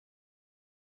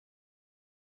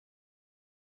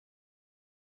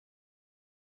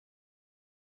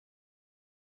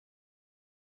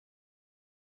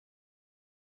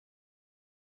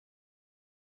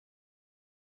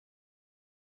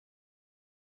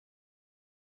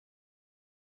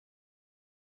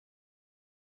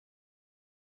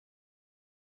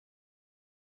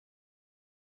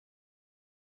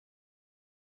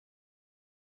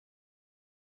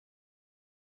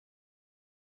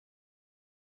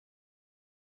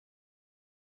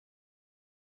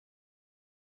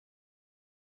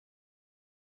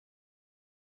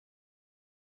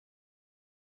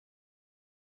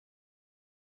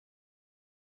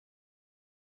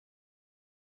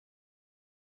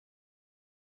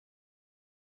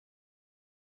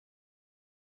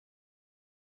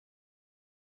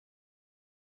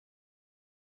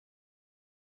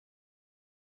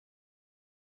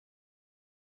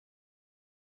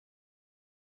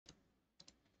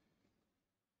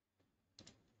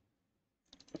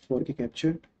4K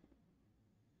capture.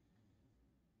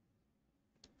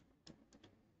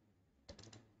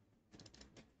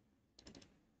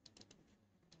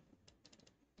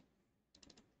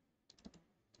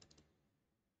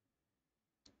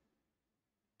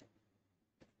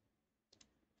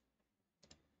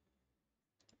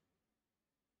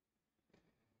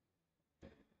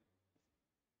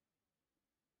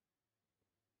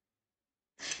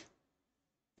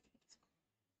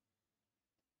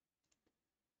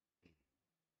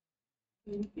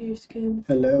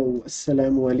 Hello,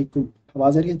 अस्सलाम-ओ-अलैकुम।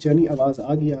 आवाज़ आ रही है जानी? आवाज़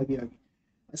आ गई, आ गई, आ गई।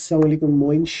 अस्सलाम वालेकुम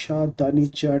मोइन शाह, दानी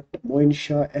जट, मोइन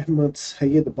शाह, अहमद,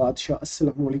 सैयद बादशाह।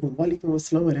 अस्सलाम वालेकुम। वालेकुम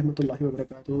अस्सलाम व रहमतुल्लाहि व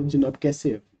बरकातुहू। जनाब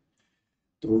कैसे हैं?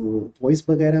 तो वॉइस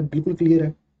वगैरह बिल्कुल क्लियर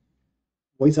है?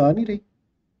 वॉइस आ नहीं रही?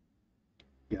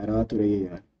 यार आ तो रही है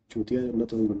यार। चूतिया ना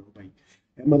तो बनो भाई।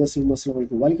 अहमद अस्सलाम, अस्सलाम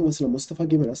वालेकुम। वालेकुम अस्सलाम। मुस्तफ़ा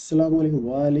गेमर अस्सलाम वालेकुम।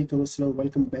 वालेकुम अस्सलाम।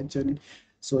 वेलकम बैक जानी।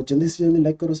 सो जल्दी से जल्दी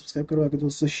लाइक करो, सब्सक्राइब करो, आगे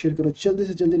दोस्तों शेयर करो। जल्दी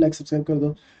से जल्दी लाइक सब्सक्राइब कर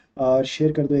दो और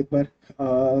शेयर कर दो एक बार।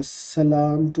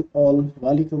 सलाम टू ऑल।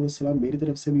 वालेकुम अस्सलाम मेरी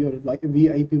तरफ से भी। और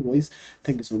VIP voice,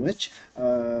 thank you so much.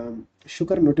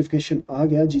 शुक्र नोटिफिकेशन आ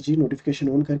गया। जी जी, नोटिफिकेशन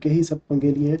ऑन करके ही सब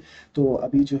पंगे लिए हैं। तो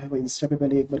अभी जो है वो इंस्टा पे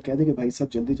पहले एक बार कह दे कि भाई साहब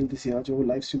जल्दी जल्दी से आ जाओ,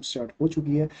 लाइव स्ट्रीम स्टार्ट हो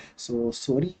चुकी है। सो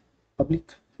सॉरी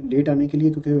पब्लिक लेट आने के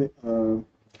लिए, क्योंकि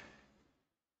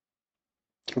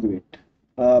वेट,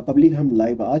 पब्लिक हम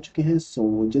लाइव आ चुके हैं। सो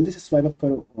जल्दी से स्वाइप अप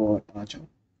करो और आ जाओ।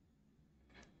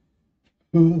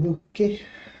 ओके।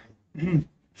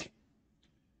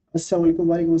 अस्सलाम वालेकुम।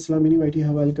 वालेकुम अस्सलाम। मिनी वाइटी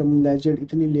वेलकम लेजेंड।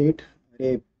 इतनी लेट?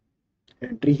 अरे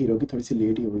एंट्री हीरो की थोड़ी सी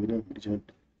लेट ही होगी ना मेरी जान।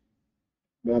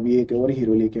 मैं अभी एक और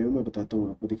हीरो लेके आया हूँ, मैं बताता हूँ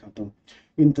आपको, दिखाता हूँ।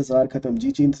 इंतज़ार ख़त्म।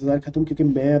 जी जी, इंतज़ार ख़त्म, क्योंकि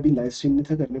मैं अभी लाइव स्ट्रीम नहीं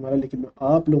था करने वाला, लेकिन मैं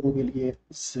आप लोगों के लिए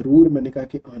ज़रूर, मैंने कहा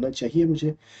कि आना चाहिए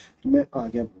मुझे, तो मैं आ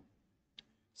गया।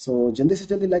 सो जल्दी से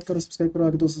जल्दी लाइक करो, सब्सक्राइब करो,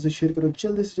 आगे दोस्तों से शेयर करो।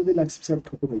 जल्दी से जल्दी लाइक सब्सक्राइब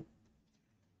ठोको भाई।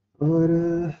 और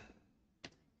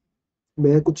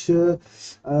मैं कुछ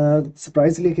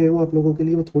सरप्राइज़ लेके आया हूँ आप लोगों के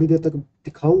लिए, मैं थोड़ी देर तक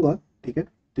दिखाऊँगा। ठीक है?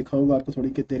 दिखाऊँगा आपको थोड़ी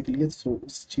के देर के लिए। सो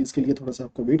उस चीज़ के लिए थोड़ा-सा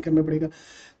आपको वेट करना पड़ेगा।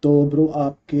 तो ब्रो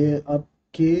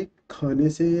आपके खाने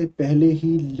से पहले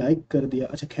ही लाइक कर दिया?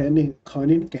 अच्छा, खाने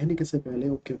खाने कहने के से पहले।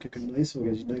 ओके, ओके, ओके, नाइस हो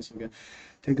गया जी, नाइस हो गया।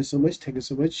 Thank you so much, thank you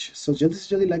so much. सो जल्दी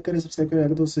से जल्दी लाइक करें, सब्सक्राइब करें,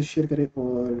 आगे दोस्तों से शेयर करें।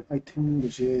 और आई थिंक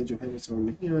मुझे जो है वो साउंड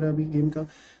नहीं आ रहा अभी गेम का,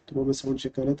 तो वो मैं साउंड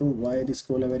चेक कर लेता हूँ। Why this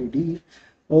call very D.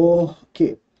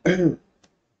 Okay.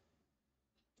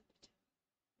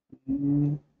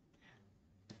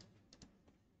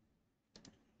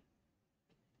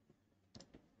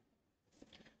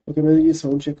 Okay, मैं ये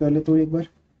साउंड चेक कर लेता हूँ एक बार।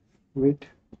 वेट।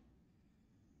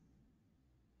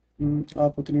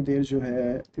 आप उतनी देर जो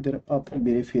है इधर आप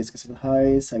मेरे फेस के साथ।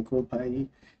 हाय साइको भाई।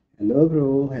 Hello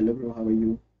bro, hello bro, how are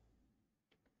you?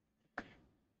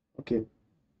 Okay.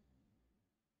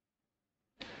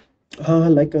 हाँ हाँ,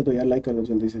 लाइक कर दो यार, लाइक कर दो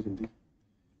जल्दी से जल्दी।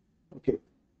 ओके।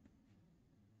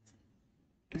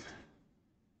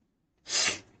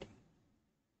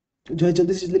 जो है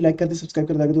जल्दी से जल्दी लाइक कर दे, सब्सक्राइब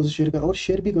कर दे, आगे दोस्तों शेयर करो, और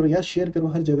शेयर भी करो यार, शेयर करो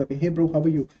हर जगह पे। हे bro, how are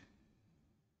you?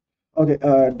 Okay,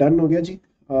 done हो गया जी।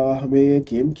 हमें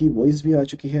गेम की वॉइस भी आ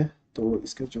चुकी है, तो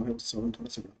इसका जो है साउंड थोड़ा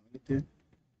सा बढ़ा लेते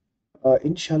हैं।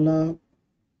 इंशाल्लाह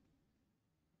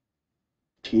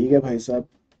ठीक है भाई साहब।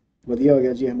 बढ़िया हो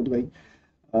गया जी अहमद भाई।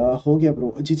 हो गया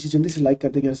ब्रो। जी जी, जल्दी से लाइक कर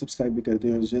देंगे और सब्सक्राइब भी कर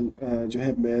दें। और जो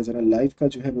है मैं ज़रा लाइव का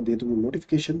जो है वो दे दूँ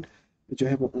नोटिफिकेशन, जो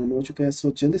है वो ऑन हो चुका है।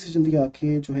 सो जल्दी से जल्दी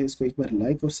आके जो है इसको एक बार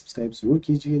लाइक और सब्सक्राइब ज़रूर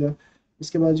कीजिएगा।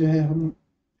 उसके बाद जो है हम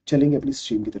चलेंगे अपनी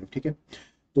स्ट्रीम की तरफ। ठीक है?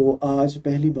 तो आज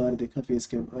पहली बार देखा फेस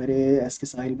कैम। अरे एस के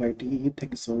साहिल भाई T, thank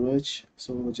you so much.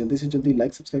 सो जल्दी से जल्दी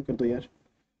लाइक सब्सक्राइब कर दो यार।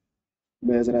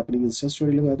 मैं ज़रा अपनी इंस्टा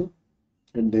स्टोरी लगा दूँ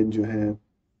एंड देन जो है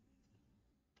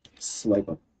स्वाइप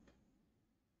अप।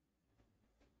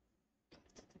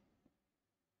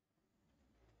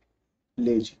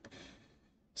 ले जी।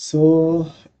 So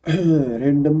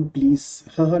random please.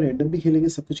 हाँ हाँ, रैंडम भी खेलेंगे,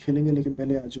 सब कुछ खेलेंगे, लेकिन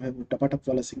पहले आज जो है वो टपाटप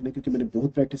वाला सीखना है, क्योंकि मैंने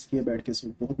बहुत प्रैक्टिस की है बैठ के। सो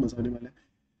बहुत मज़ा आने वाला है।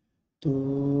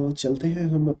 तो चलते हैं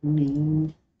हम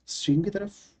अपनी स्ट्रीम की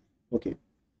तरफ। ओके।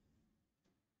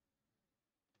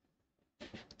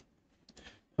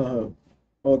 हाँ हाँ।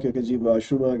 ओके ओके जी,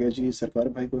 वॉशरूम आ गया जी। सरकार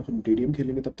भाई को हम टीडीएम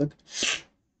खेलेंगे तब तक।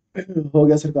 हो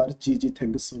गया सरकार। जी जी,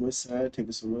 thank you so much sir, thank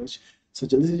you so much. सो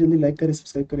जल्दी से जल्दी लाइक करें,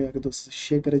 सब्सक्राइब करें, आगे दोस्तों से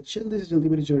शेयर करें। जल्दी से जल्दी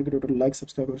मेरी ज्वाइन करें। टोटल लाइक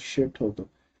सब्सक्राइब और शेयर ठोक दो।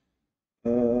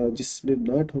 जिसने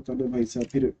ना ठोका ना भाई साहब,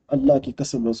 फिर अल्लाह की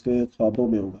कसम है उसके ख्वाबों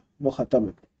में होगा, वो ख़त्म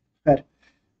है। खैर,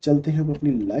 चलते हैं हम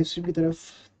अपनी लाइव स्ट्रीम की तरफ।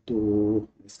 तो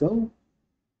लेट्स गो।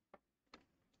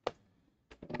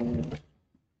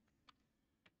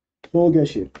 हो गया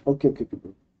शेयर। Okay okay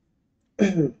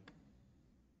okay.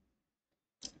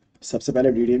 सबसे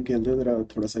पहले डीडीएम के अंदर जरा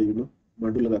थोड़ा सा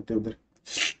मांडू लगाते हैं उधर।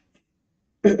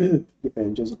 ये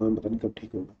पहन जो जुकाम पता नहीं कब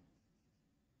ठीक होगा।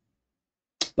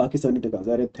 पाकिस्तानी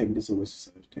तकाजा। अरे thank you so much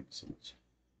sir, thank you so much.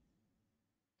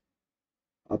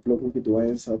 आप लोगों की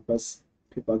दुआएं सब बस।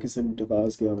 फिर पाकिस्तानी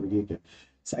तकाज के और ये क्या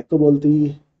साइको बोलती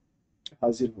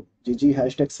हाजिर हो। जी जी,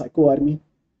 hashtag psycho army,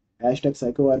 hashtag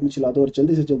psycho army चला दो और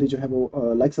जल्दी से जल्दी जो है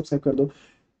वो लाइक सब्सक्राइब कर दो।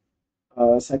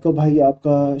 साइको भाई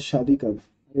आपका शादी कब?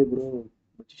 अरे ब्रो,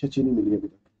 बच्ची शच्ची नहीं मिली अभी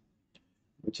तक।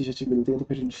 बच्ची शच्ची मिलती है तो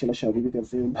फिर इंशाल्लाह शादी भी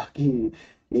करते हैं। बाकी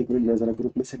एक मिनट मैं जरा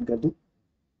ग्रुप में सेंड कर दूं।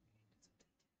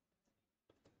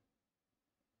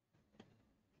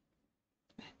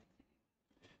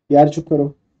 यार चुप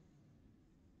करो,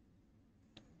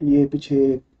 ये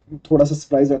पीछे थोड़ा सा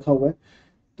सरप्राइज रखा हुआ है।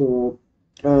 तो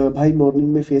भाई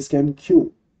मॉर्निंग में फेस कैम क्यों?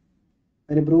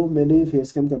 अरे ब्रो, मैंने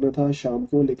फेस कैम करना था शाम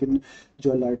को, लेकिन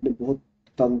जो अलर्ट ने बहुत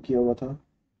तंग किया हुआ था,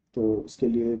 तो उसके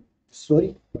लिए सॉरी।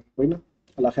 कोई ना,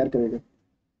 अल्लाह खैर करेगा।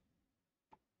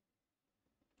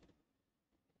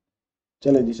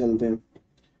 चलें जी, चलते हैं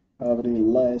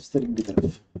अपनी लाइव स्ट्रीम की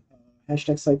तरफ।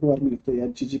 हैशटैग साइको आर्मी लिख दो यार,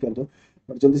 जी कर दो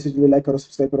और जल्दी से जल्दी लाइक करो,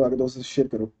 सब्सक्राइब करो, आगे दोस्तों से शेयर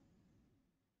करो।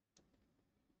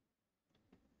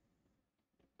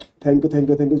 Thank you thank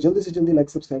you thank you. जल्दी से जल्दी लाइक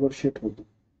सब्सक्राइब और शेयर कर दो।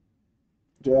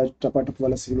 जो आज टपाटप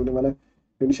वाला सीन होने वाला है,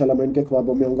 इंशाल्लाह मैं इनके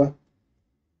ख्वाबों में आऊंगा।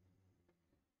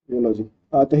 ये लो जी,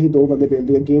 आते ही दो बंदे भेज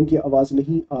दिए। गेम की आवाज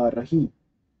नहीं आ रही।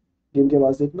 गेम की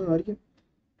आवाज देखना आ रही है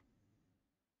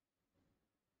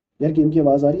यार, गेम की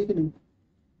आवाज आ रही है कि नहीं?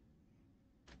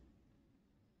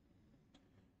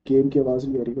 गेम की आवाज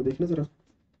नहीं आ रही, को देखना जरा।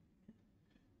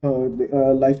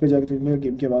 हाँ, लाइव पे जाकर देखना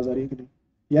गेम की आवाज आ रही है कि नहीं।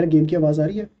 यार गेम की आवाज आ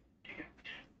रही है?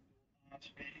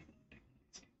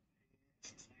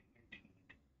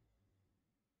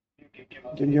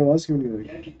 गेम की आवाज क्यों नहीं आ रही?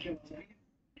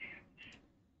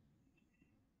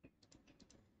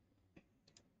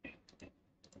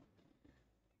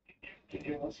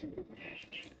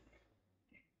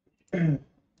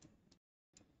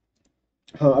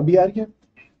 हाँ अभी आ रही है।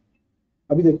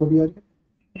 अभी देखो, अभी आ रही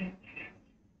है।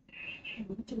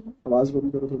 आवाज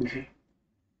बंद करो थोड़ी सी।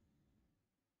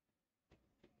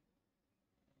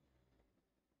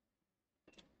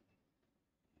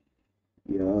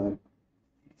 यार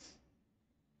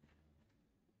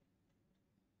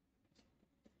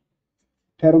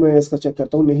ठहरो, मैं इसका चेक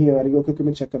करता हूँ। नहीं आ रही हो क्योंकि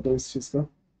मैं चेक करता हूँ इस चीज का।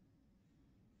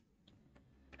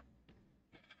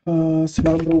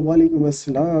 अस्सलाम वालेकुम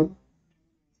अस्सलाम।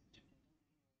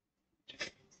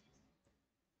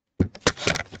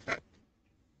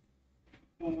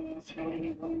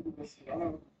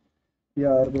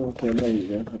 यार वो कैमरा ही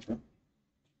गया खत्म।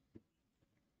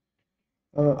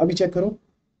 अभी चेक करो।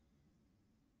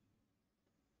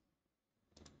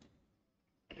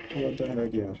 व्हाट द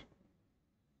हेक यार।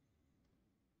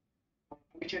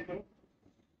 अभी चेक करो।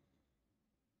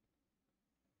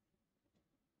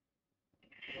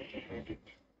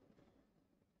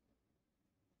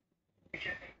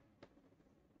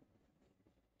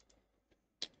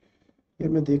 यार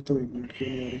मैं देखता हूँ, एक मिनट क्यों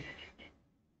नहीं आ रही।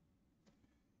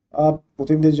 आप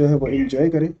उतनी देर जो है वो एंजॉय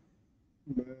करें।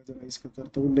 मैं जरा इसका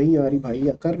करता हूँ। नहीं आ रही भाई,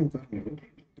 या कर लूँ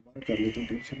दोबारा कर लेता हूँ,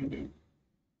 टेंशन नहीं।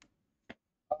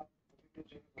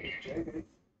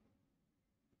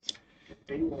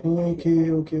 Okay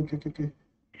okay okay okay okay.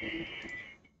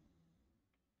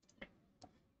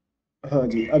 हाँ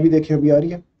जी, अभी देखिए, अभी आ रही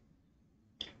है।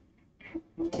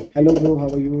 Hello bro, how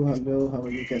are you? Hello, how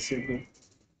are you? कैसे ब्रो?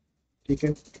 ठीक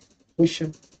है, खुश है।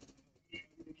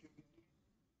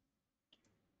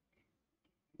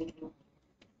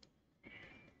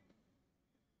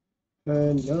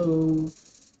 हेलो।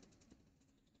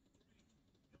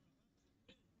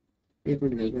 एक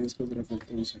मिनट में इसको जरा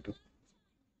करता हूँ सेटअप।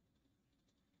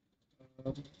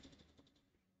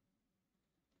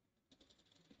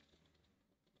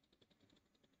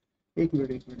 एक मिनट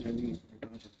जल्दी, एक मिनट आ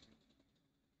जाओ।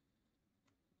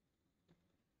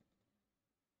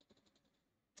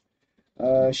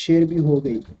 शेयर भी हो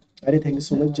गई। अरे थैंक यू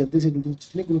सो मच। जल्दी से जल्दी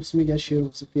जितने ग्रुप्स में क्या शेयर हो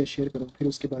सकती है शेयर करो, फिर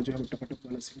उसके बाद जो हम टपाटप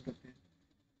वाला सीन करते हैं।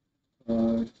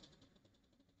 और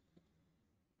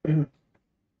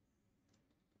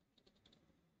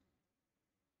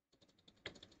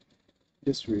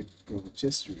just wait bro,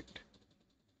 just wait.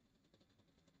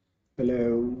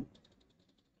 Hello.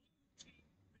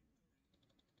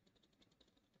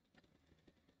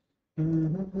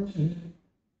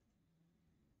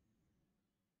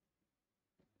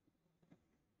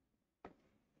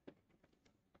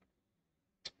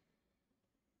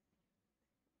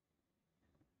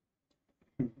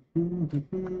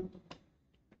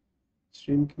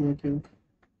 Stream की क्या?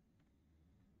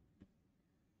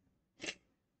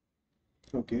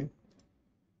 ओके।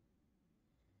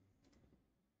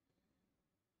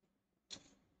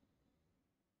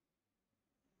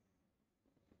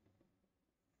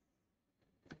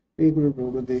 एक मिनट ब्रो,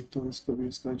 मैं देखता हूँ इसको भी,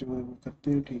 इसका जो है वो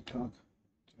करते हैं ठीक ठाक।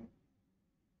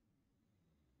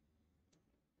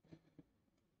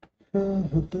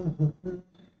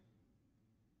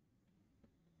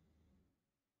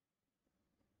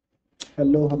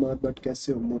 हेलो हमाद बट,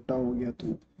 कैसे हो? मोटा हो गया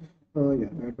तू? हाँ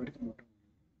यार, बैठ बैठ के मोटा।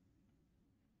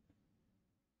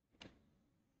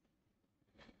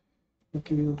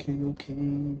 Okay okay okay.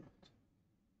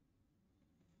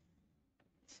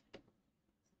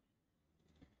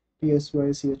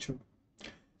 PSYCHO।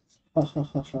 हाँ हाँ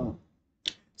हाँ हाँ।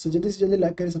 सो जल्दी से जल्दी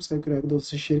लाइक करें, सब्सक्राइब करें, दोस्तों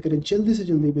से शेयर करें, जल्दी से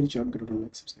जल्दी मेरी जान करो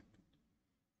लाइक सब्सक्राइब।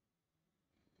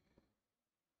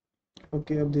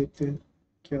 ओके, अब देखते हैं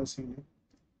क्या सीन है।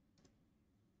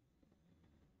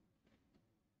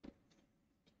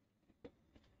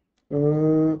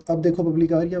 अब देखो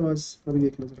पब्लिक आ रही है आवाज़, अभी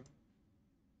देखना जरा।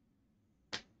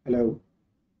 हेलो,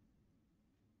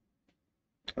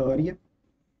 आ रही है?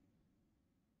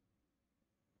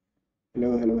 Hello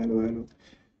hello hello hello.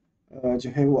 जो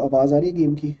है वो आवाज़ आ रही है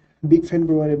गेम की? बिग फैन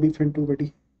ब्रो आ रहा है, बिग फैन टू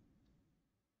बटी।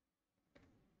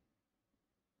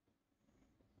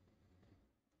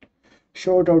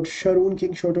 Short out Sharun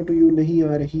king, short out to you नहीं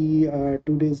आ रही।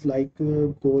 2 days लाइक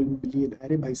गोल मिलियन,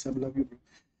 अरे भाई साहब लव यू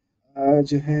ब्रो।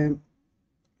 जो है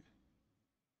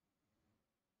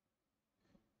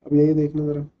अब यही देखना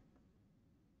जरा।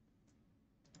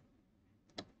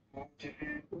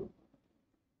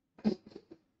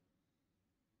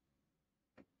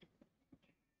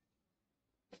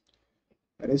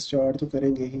 अरे स्टार्ट तो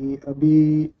करेंगे ही,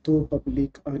 अभी तो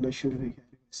पब्लिक आना शुरू हुई है।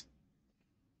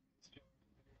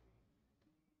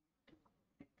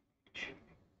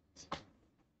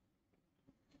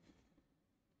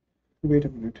 वेट अ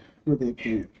मिनट, मैं देखती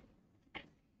हूँ।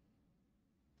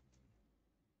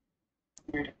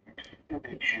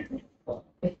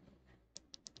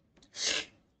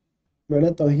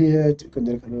 मैंने तो ही है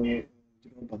कंजर खाना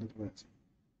जो बंद करवाया।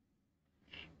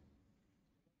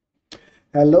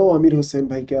 हेलो आमिर हुसैन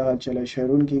भाई, क्या हाल चाल है?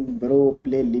 शरून किंग ब्रो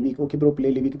प्ले लिविक, ओके ब्रो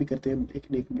प्ले लिविक भी करते हैं।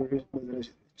 एक मिनट में जरा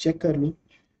चेक कर लूँ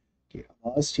कि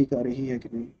आवाज़ ठीक आ रही है कि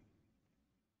नहीं।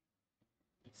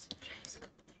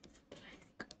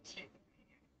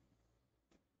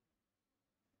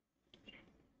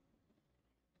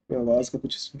 मैं आवाज़ का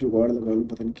कुछ जुगाड़ लगा लूँ,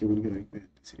 पता नहीं क्यों नहीं आई पे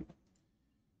इसलिए।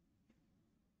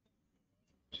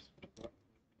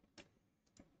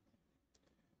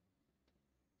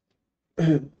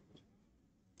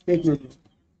 एक मिनट।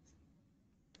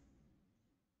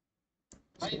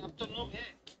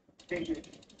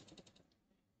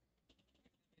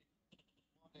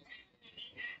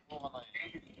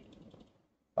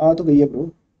 आ तो गई है ब्रो।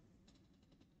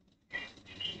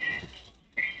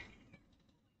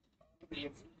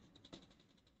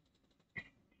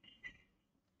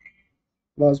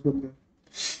 आवाज़ बंद है।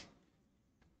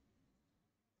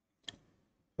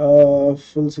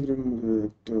 फुल स्क्रीन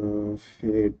तो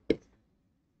फेट।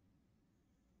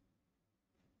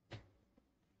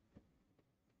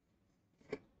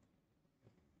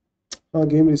 हाँ,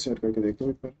 गेम रिस्टार्ट करके देखता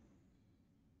हूँ एक बार।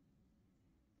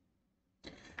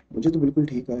 मुझे तो बिल्कुल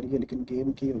ठीक आ रही है, लेकिन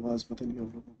गेम की आवाज़ पता नहीं आप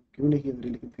लोगों को क्यों नहीं आ रही,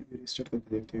 लेकिन फिर भी रिस्टार्ट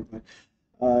करके देखते हैं एक बार।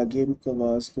 गेम की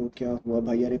आवाज़ को क्या हुआ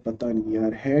भाई? अरे पता नहीं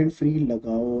यार, हैंड फ्री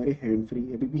लगाओ। अरे हैंड फ्री,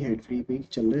 अभी भी हैंड फ्री पे ही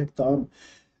चल रहा है काम,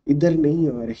 इधर नहीं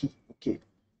आ रही। ओके,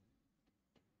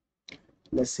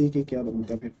 लस्सी के क्या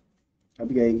बनता फिर?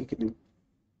 अभी आएगी कि नहीं?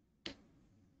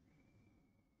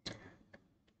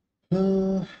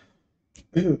 हाँ।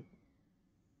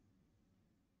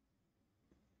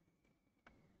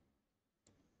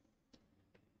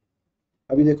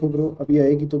 अभी देखो ब्रो, अभी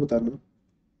आएगी तो बताना।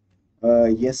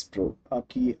 यस ब्रो,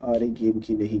 आपकी आ रही गेम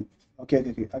की नहीं। ओके ओके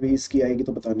ओके, अभी इसकी आएगी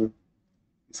तो बताना,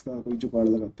 इसका कोई जुगाड़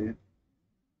लगाते हैं।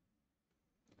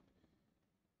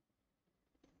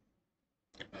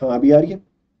 हाँ अभी आ रही है।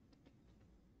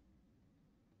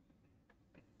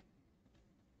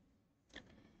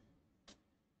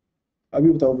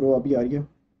 अभी बताओ ब्रो, अभी आ रही है?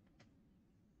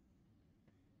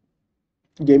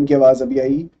 गेम की आवाज़ अभी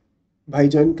आई?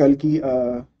 भाईजान कल की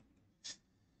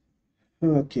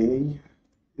ओके,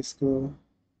 इसको।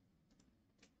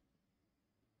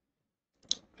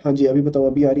 हाँ जी, अभी बताओ,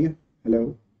 अभी आ रही है? हेलो,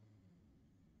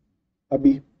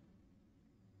 अभी?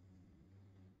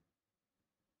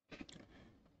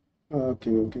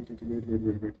 Okay okay okay, wait wait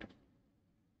wait wait.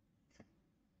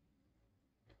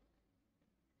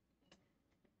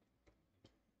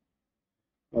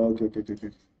 Okay okay okay okay.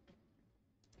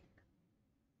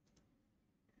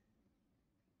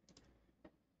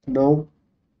 Now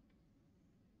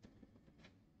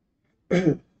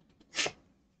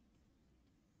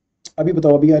अभी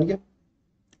बताओ, अभी आ रही है?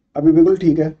 अभी बिल्कुल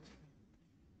ठीक है।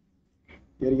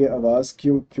 यार ये आवाज़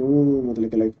क्यों क्यों मतलब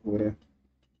कि लाइक हो रहा है?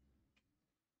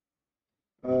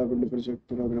 Window project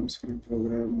programme screen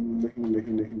programme, नहीं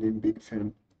नहीं नहीं नहीं, बिग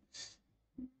फैन।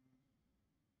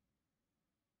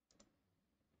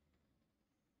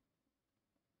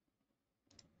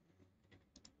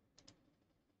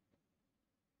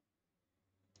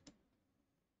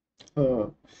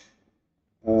 हाँ,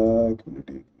 एक मिनट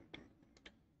एक मिनट।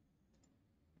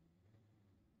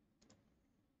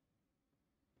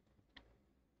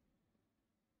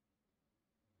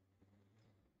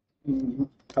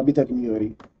 अभी तक नहीं आ रही,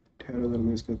 ठहरो जरा,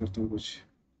 मैं इसका करता हूँ कुछ।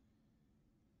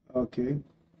 ओके,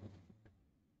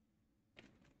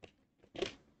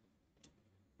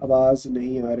 आवाज़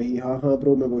नहीं आ रही। हाँ हाँ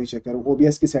ब्रो, मैं वही चेक कर रहा हूँ,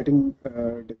 ओबीएस की सेटिंग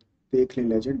देख ले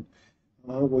लेजेंड।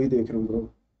 हाँ वही देख रहा हूँ ब्रो।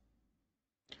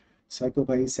 साइको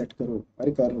भाई सेट करो,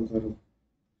 अरे कर रहा हूँ कर रहा हूँ।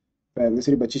 पहले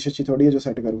सिर्फ बच्ची शच्ची थोड़ी है जो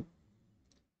सेट करूँ।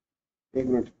 एक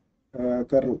मिनट,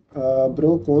 कर रहा हूँ।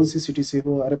 ब्रो कौन सी सिटी से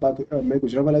हो? अरे मैं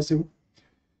गुजरावाला से हूँ।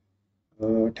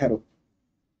 ठहरो।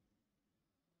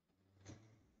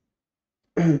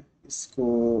 इसको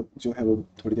जो है वो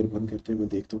थोड़ी देर बंद करते हैं, मैं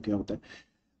देखता हूँ क्या होता है।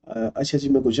 अच्छा जी,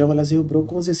 मैं गुजरावाला से हूँ। ब्रो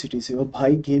कौन सी सिटी से हो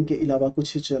भाई? गेम के अलावा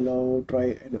कुछ चलाओ, ट्राई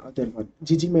एन अदर वन।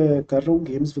 जी जी, मैं कर रहा हूँ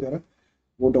गेम्स वगैरह।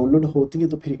 वो डाउनलोड होती है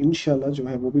तो फिर इंशाल्लाह जो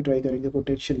है वो भी ट्राई करेंगे। वो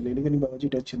टेंशन लेने का नहीं बाबा जी,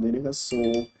 टेंशन देने का।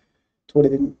 सो थोड़े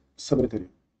दिन सब्र करें।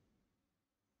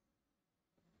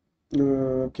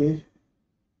 ओके।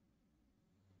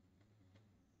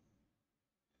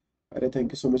 अरे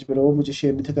thank you so much bro, मुझे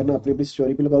शेयर नहीं था करना, अपनी अपनी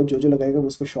स्टोरी पे लगाओ, जो जो लगाएगा मैं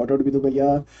उसको शॉर्ट आउट भी दूंगा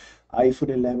यार।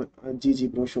 iPhone 11, जी जी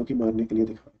ब्रो, शो की मारने के लिए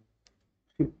दिखा।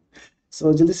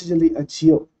 सो जल्दी से जल्दी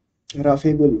जियो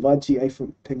राफे गुल वाह जी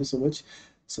iPhone, thank you so much.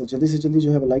 सो जल्दी से जल्दी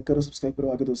जो है लाइक करो, सब्सक्राइब करो,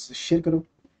 आगे दोस्तों से शेयर करो।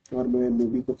 और मैं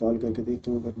मूवी को कॉल करके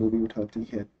देखता हूँ, अगर मूवी उठाती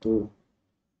है तो।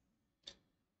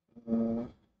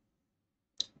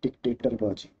 डिक्टेटर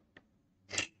बाजी।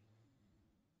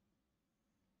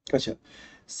 अच्छा,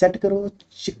 सेट करो।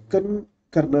 चिकन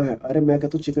करना है? अरे मैं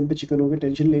कहता हूँ चिकन पे चिकन हो गया,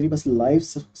 टेंशन ले रही, बस लाइव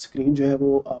स्क्रीन जो है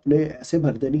वो आपने ऐसे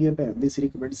भर देनी है पहन दी सिरी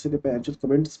कमेंट्स से कि पहन जो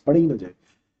कमेंट्स पढ़ ही ना जाए।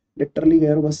 लिटरली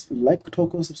यार, बस लाइक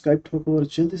ठोको, सब्सक्राइब ठोको, और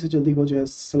जल्दी से जल्दी हो जाए।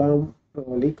 अस्सलाम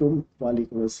वालेकुम।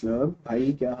 वालेकुम अस्सलाम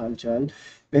भाई, क्या हाल चाल?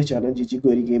 पहचाना जी जी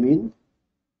गोरी गेमिंग,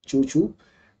 चू चू।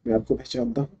 मैं आपको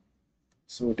पहचानता हूँ।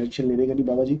 सो टेंशन लेने का नहीं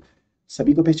बाबा जी,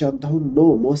 सभी को पहचानता हूँ।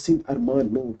 नो मोहसिन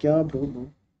अरमान, नो क्या ब्रो, नो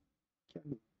क्या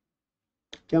no?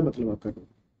 क्या मतलब आपका नो?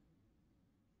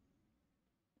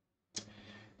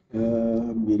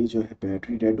 मेरी जो है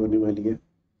बैटरी डेड होने वाली है,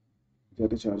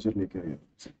 जाके चार्जर लेके आया।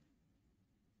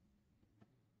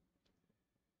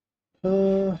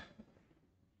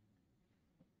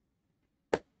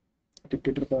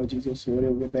 डिक्टेटर पाजी जो सो रहे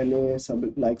होंगे पहले,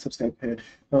 सब लाइक सब्सक्राइब है।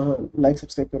 हाँ हाँ, लाइक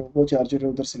सब्सक्राइब करो, वो चार्जर है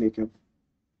उधर से लेके आओ।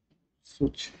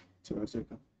 स्विच चार्जर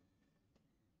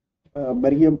का।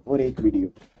 मरियम और एक वीडियो।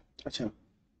 अच्छा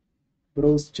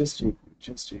ब्रोस, जस्ट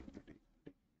एक।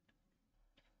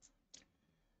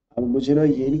 अब मुझे ना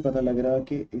ये नहीं पता लग रहा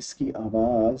कि इसकी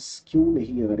आवाज़ क्यों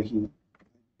नहीं आ रही।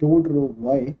 डोंट नो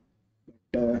व्हाई,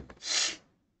 बट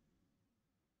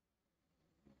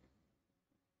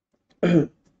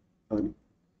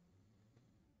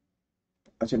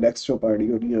अच्छा, डेस्कटॉप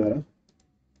ऑडियो नहीं आ रहा।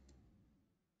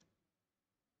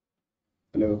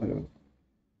 Hello hello.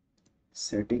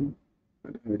 सेटिंग,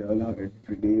 मैंने डाला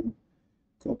name,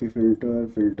 copy filter,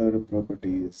 filter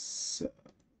properties.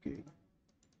 Okay.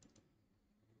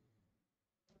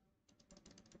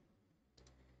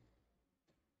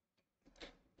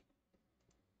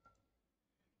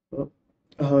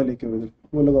 हाँ लेके आओ इधर,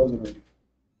 वो लगाओ जरा।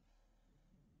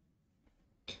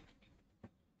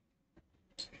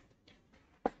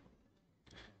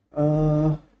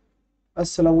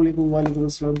 अस्सलाम वालेकुम। वालेकुम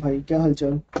अस्सलाम भाई, क्या हाल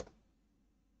चाल?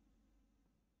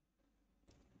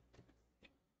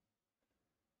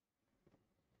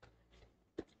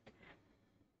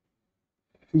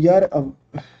 यार अब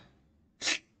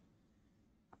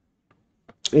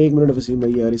एक मिनट वसीम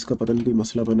भाई, यार इसका पता नहीं कोई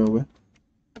मसला बना हुआ है,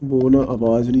 वो ना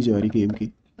आवाज़ नहीं जा रही गेम की।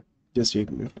 जस्ट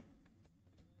एक मिनट।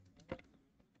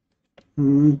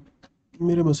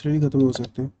 मेरे मसले नहीं ख़त्म हो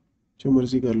सकते, जो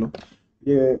मर्ज़ी कर लो।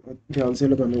 ये ध्यान से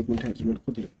लगाना, एक मिनट है, एक मिनट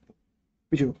खुद ही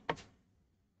पीछे।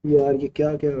 यार ये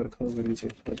क्या क्या रखा होगा नीचे,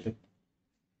 पता नहीं।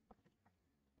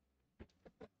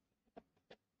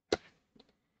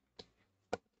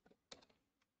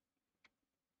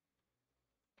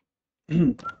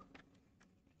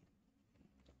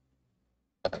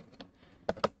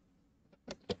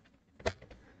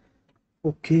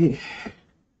 ओके।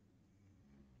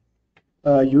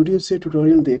 यूट्यूब से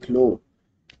ट्यूटोरियल देख लो।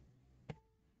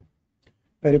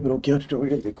 अरे ब्रो क्या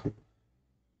ट्यूटोरियल देखो,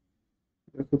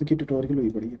 मेरे खुद की ट्यूटोरियल हुई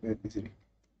पड़ी है पैर से।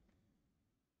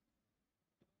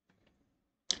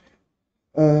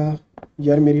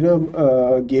 यार मेरी ना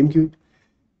गेम की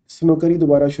स्नोकर ही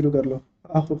दोबारा शुरू कर लो।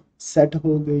 आहो, सेट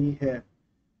हो गई है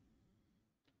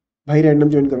भाई। रैंडम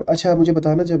ज्वाइन करो। अच्छा मुझे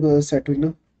बताना जब सेट हुई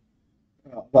ना,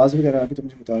 आवाज़ वगैरह आके तो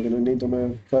मुझे बता देना, नहीं तो मैं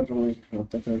कर रहा हूँ एक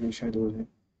हफ्ता पहले शायद हो जाए।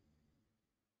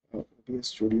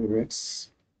 Studio racks.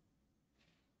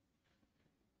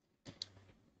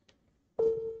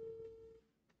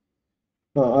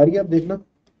 हाँ आ रही है, आप देखना,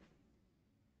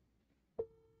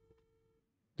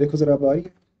 देखो जरा, अब आ रही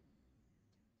है।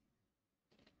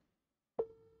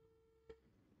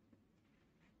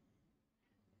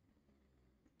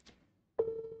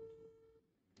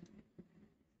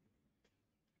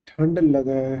 ठंड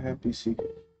लगा है पीसी।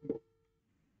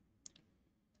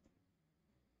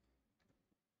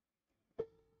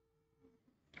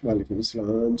 वालेकुम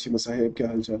अस्सलाम जी मसाहिब, क्या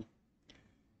हाल चाल।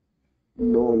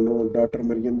 नो नो, डॉक्टर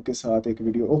मरियम के साथ एक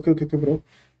video, okay okay okay bro,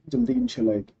 जल्दी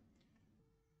इंशाल्लाह आएगी।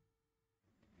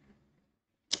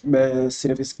 मैं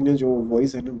सिर्फ इसकी ना जो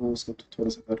वॉइस है ना वो उसको थोड़ा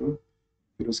सा कर लूँ,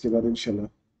 फिर उसके बाद इंशाल्लाह।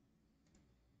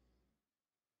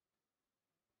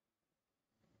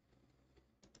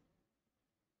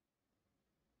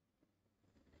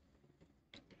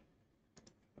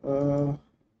 अह,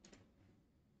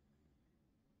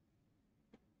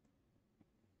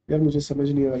 यार मुझे समझ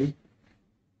नहीं आ रही।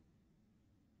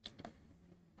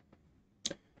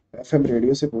 एफएम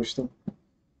रेडियो से पूछता हूँ।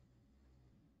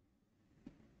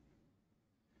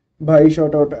 भाई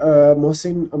shot out,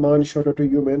 Mohsin Aman, shot out to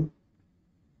you man.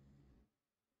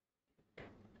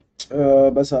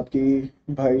 बस आपकी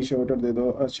भाई शॉट आउट दे दो।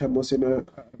 अच्छा मोहसिन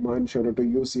अमान, shot out to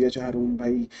you. C H हारून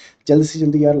भाई, जल्दी से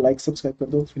जल्दी यार लाइक सब्सक्राइब कर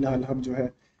दो। फिलहाल हम जो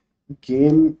है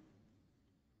game.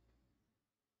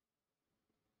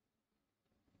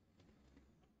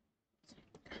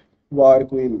 War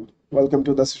queen, welcome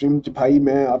to the stream. भाई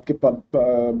मैं आपके पब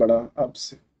बड़ा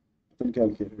आपसे पता नहीं क्या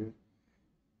खेल रहे हैं।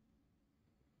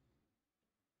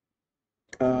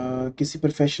 किसी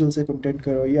प्रोफेशनल से कांटेक्ट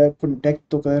करो, या कांटेक्ट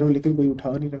तो कर रहा हूँ लेकिन कोई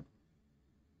उठा नहीं रहा।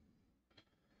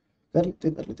 कर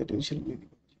लेते, टेंशन नहीं लेनी।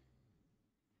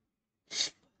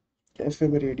 कैफे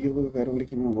में रेडियो को कर रहा हूँ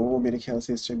लेकिन वो मेरे ख्याल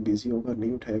से इस टाइम बिजी होगा,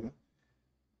 नहीं उठाएगा।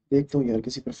 देखता हूँ यार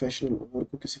किसी प्रोफेशनल और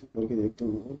को, किसी को करके देखता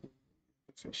हूँ और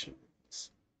प्रोफेशनल।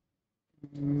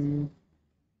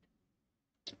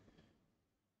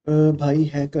 भाई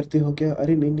हैक करते हो क्या?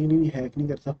 अरे नहीं नहीं नहीं, हैक नहीं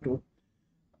करता प्रो।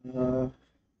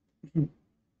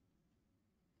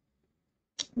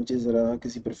 मुझे ज़रा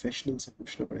किसी प्रोफेशनल से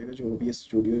पूछना पड़ेगा जो ओबीएस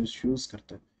स्टूडियो यूज़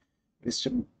करता है, इस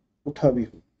टाइम उठा भी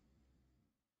हो।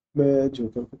 मैं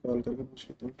जोकर को कॉल करके पूछ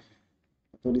लेता हूँ।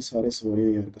 पता नहीं सारे सो रहे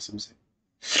हैं यार कसम से।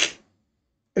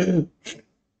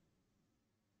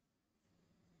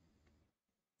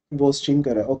 वो स्ट्रीम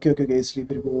कर रहा है, ओके ओके ओके, इसलिए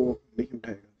फिर वो नहीं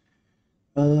उठाएगा।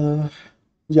 अह,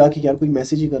 जाके यार कोई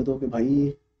मैसेज ही कर दो कि भाई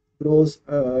bro,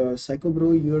 psycho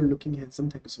bro, you are looking handsome,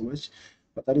 thank you so much.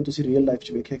 पता नहीं तुसी रियल लाइफ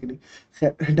च वेख्या कि नहीं।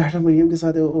 खैर डाटा मरियम के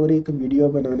साथ और एक वीडियो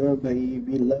बनाना भाई,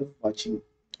 वी लव वाचिंग।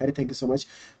 अरे थैंक यू सो मच।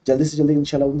 जल्दी से जल्दी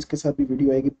इंशाल्लाह उनके साथ भी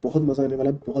वीडियो आएगी, बहुत मज़ा आने वाला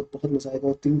है, बहुत बहुत मज़ा आएगा।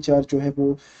 और तीन चार जो है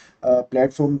वो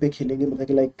प्लेटफॉर्म पे खेलेंगे, मतलब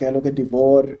कि लाइक कह लो कि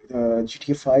डिवॉर,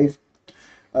 GTA 5,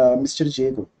 मिस्टर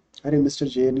जे को। अरे मिस्टर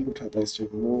जे नहीं उठाता इस टाइम,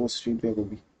 वो स्ट्रीम पे है वो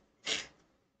भी।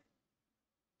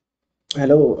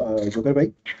 हेलो जोकर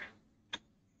भाई,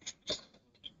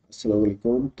 अस्सलाम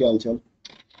वालेकुम, क्या हाल चाल।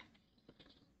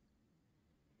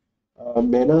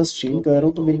 मैं ना स्ट्रीम कर रहा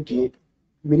हूँ तो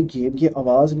मेरी गेम की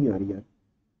आवाज़ नहीं आ रही है।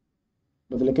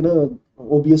 मतलब कि ना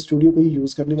ओबीएस स्टूडियो को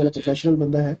यूज़ करने वाला प्रोफेशनल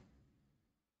बंदा है,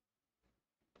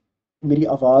 मेरी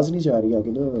आवाज़ नहीं जा रही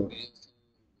आगे ना।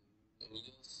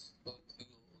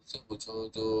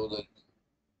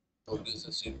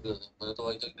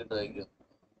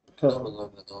 हाँ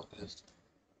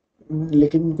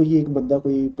लेकिन कोई एक बंदा,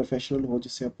 कोई प्रोफेशनल हो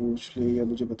जिससे आप पूछ ले या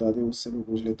मुझे बता दे, उससे मैं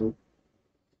पूछ लेता हूँ।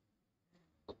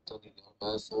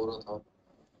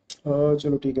 हाँ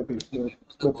चलो ठीक है, फिर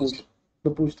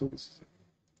मैं पूछता हूँ किसी से।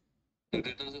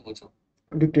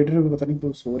 डिक्टेटर में पता नहीं,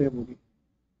 तो सो रहे हैं वो भी।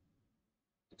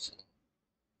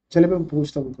 चले मैं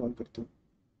पूछता हूँ, कॉल करता हूँ।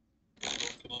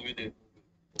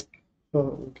 हाँ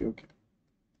ओके ओके।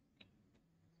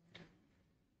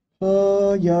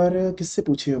 हाँ यार किससे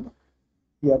पूछे अब।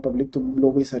 यार पब्लिक तुम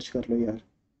लोग ही सर्च कर लो यार,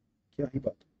 क्या ही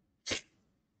बात।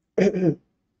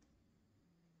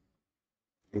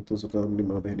 एक तो जुकाम ने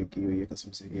माँ बहने की हुई है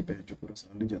कसम से, ये बहन जो पूरा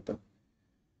साल नहीं जाता,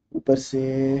 ऊपर से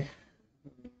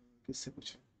किससे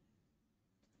पूछे।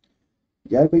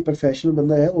 यार कोई प्रोफेशनल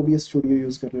बंदा है ओबीएस स्टूडियो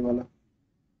यूज करने वाला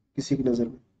किसी की नज़र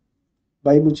में?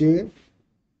 भाई मुझे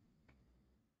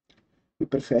कोई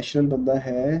प्रोफेशनल बंदा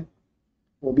है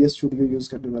ओबीएस स्टूडियो यूज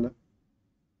करने वाला।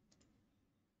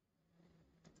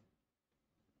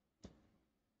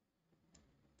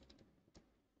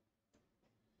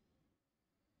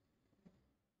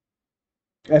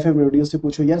 FM रेडियो से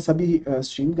पूछो यार, सभी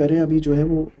स्ट्रीम कर रहे हैं अभी, जो है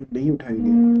वो नहीं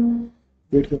उठाएंगे।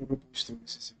 वेट करो, मैं पूछता हूँ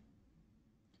किसी से।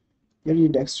 यार ये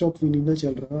डेस्कटॉप भी नहीं ना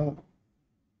चल रहा।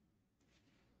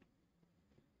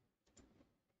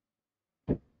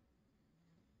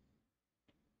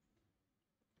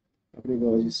 अपने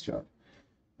गॉज स्टार,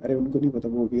 अरे उनको नहीं पता,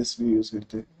 वो OBS भी यूज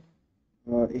करते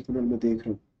हैं। एक मिनट में देख रहा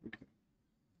हूँ।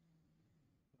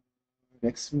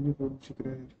 रेक्स भी नहीं कौन चुक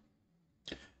रहा है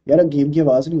यार, गेम की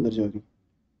आवाज नहीं उधर जा रही।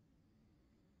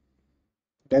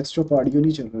 डेस्कटॉप ऑडियो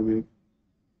नहीं चल रहा मेरे,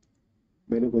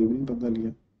 मैंने कोई भी नहीं पंगा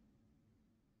लिया,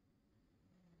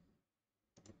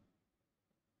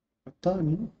 पता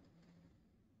नहीं।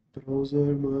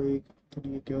 ब्राउजर माइक, पता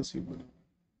नहीं ये क्या सीन बना।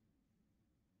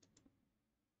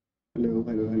 हेलो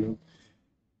हेलो हेलो,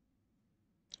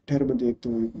 ठहर मैं देखता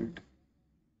हूँ एक मिनट।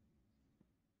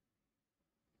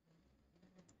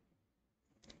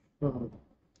 हाँ हाँ,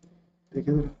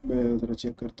 देखे जरा, मैं जरा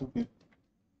चेक करता हूँ फिर।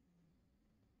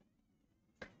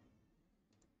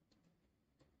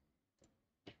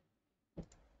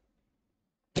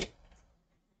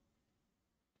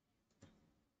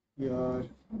 यार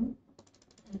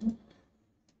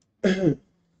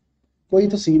कोई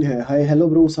तो सीन है। Hi hello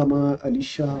bro, Usama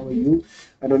Alisha, how are you.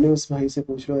 Anonymous भाई से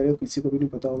पूछ रहा है, किसी को भी नहीं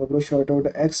पता होगा ब्रो। Short out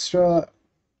extra.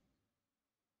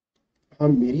 हाँ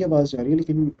मेरी आवाज जा रही है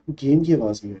लेकिन गेम की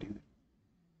आवाज नहीं आ रही है,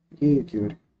 ये क्यों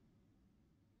है?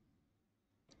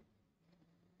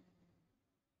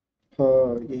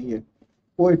 हाँ यही है।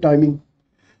 ओए टाइमिंग,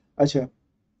 अच्छा।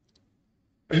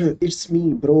 It's me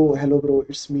bro, hello bro,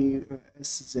 it's me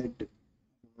SZ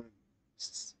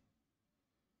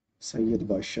Syed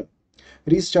बादशाह।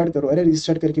 रीस्टार्ट करो, अरे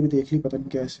रीस्टार्ट करके भी देख ली, पता नहीं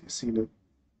क्या सीन है।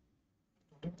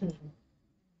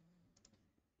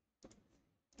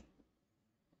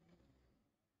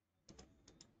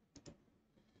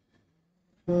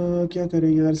 क्या करें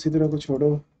यार, सिदरा को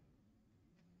छोड़ो।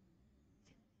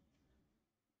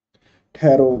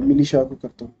 ठहरो, मिलिशा को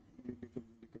करता हूँ।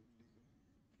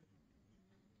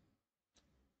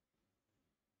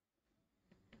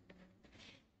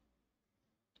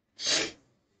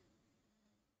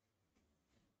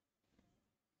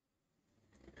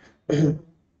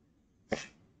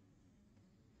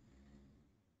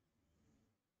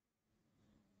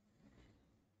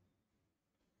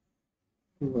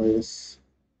 वॉइस,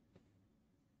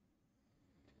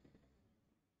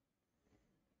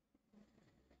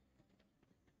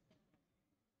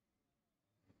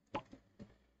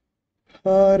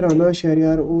 राना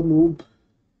शहरियार, ओ नूब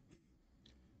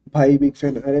भाई, बिग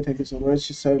फैन, अरे thank you so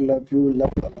much sir, love you, love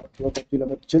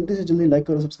love. जल्दी से जल्दी लाइक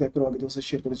करो, सब्सक्राइब करो, आगे दोस्तों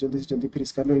शेयर करो जल्दी से जल्दी, फिर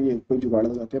इसका ना ये कोई जुगाड़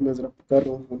लगाते हैं, मैं जरा कर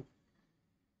रहा हूँ।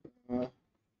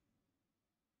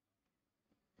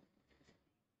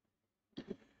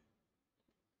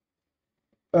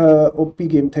 OP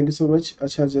game, thank you so much.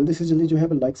 अच्छा जल्दी से जल्दी जो है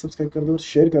वो लाइक सब्सक्राइब कर दो और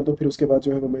शेयर कर दो, फिर उसके बाद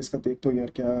जो है वो मैं इसका देखता हूँ यार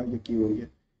क्या ये की हो रही है।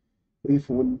 कोई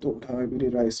फ़ोन तो उठा भी नहीं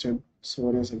रहा इस टाइम, सो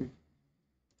रहे हैं सभी।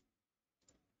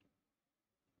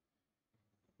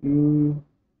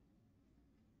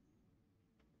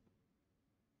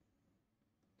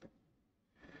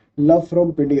 लव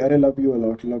फ्रॉम पिंडी, अरे love you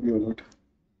a lot, love you a lot,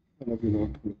 love you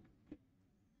a lot,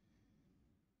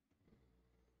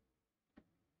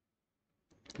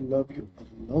 love you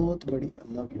a lot बड़ी,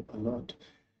 love you a lot,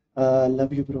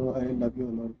 love you bro, अरे लव यू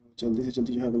अलॉट। जल्दी से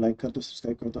जल्दी जो है वो लाइक कर दो,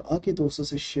 सब्सक्राइब कर दो, आके दोस्तों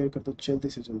से शेयर कर दो जल्दी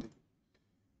से जल्दी।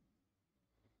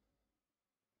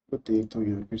 मैं देखता हूँ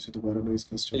यार फिर से दोबारा नॉइस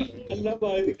कस्टम। अल्लाह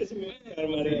पाक की कसम है यार,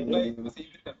 हमारे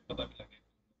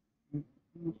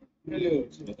हेलो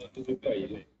बता तू भाई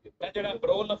ले मैं जेड़ा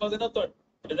ब्रो लफज है ना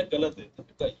ਤੁਹਾਡੇ ਤੇ ਗਲਤ ਹੈ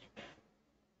ਭਾਈ।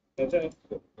 अच्छा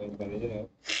बने जनाब,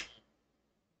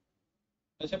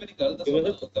 अच्छा मेरी गल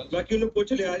दसो बाकी ਉਹਨੂੰ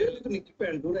ਪੁੱਛ ਲਿਆ ਜੇ ਤੂੰ ਨਿੱਕੀ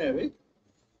ਭੈਣ ਤੋਂ ਹੈ ਵੇ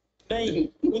नहीं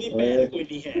ਉਹਦੀ ਭੈਣ ਕੋਈ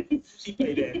ਨਹੀਂ ਹੈ ਤੁਸੀਂ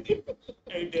ਪਈ ਰਹਿੰਦੇ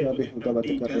ਐਡੇ क्या बेहुदा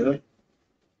बातें कर रहे हो।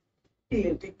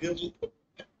 नोटी गर्ल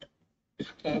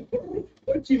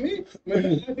और चिमी मैं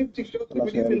फिर टिकटॉक पे अल्लाह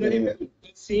वीडियो खैर फिर करे।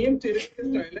 नहीं सेम तेरे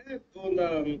स्टाइल है वो ना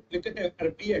एक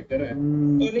अरबी एक्टर है और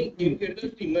नहीं गेम खेलता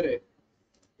स्ट्रीमर है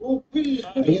वो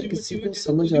बिल्कुल अरे यार उसी किसी बच्ची को में जैसा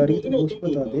समझ तुसी आ रही तो बोलते ना वो ही उतना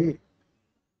बता बोलता। दे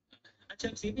अच्छा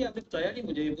सीधी आपने बताया नहीं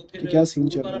मुझे वो कि फिर क्या सीन वो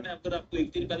चल दोबारा रहा मैं है। अगर आपको एक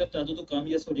दिन पहले बता दूं तो काम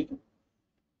यस हो जाएगा।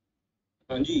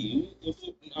 हाँ जी वो तो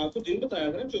आपको दिन बताया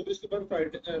था ना 24 के बाद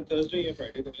फ्राइडे थर्सडे या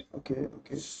फ्राइडे को। ओके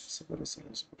ओके, सबर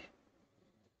सबर सबर।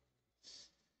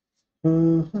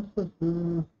 हाँ, हाँ, हाँ,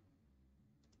 हाँ।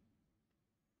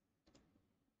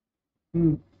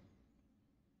 हम्म,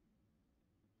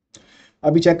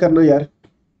 अभी चेक करना यार,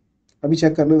 अभी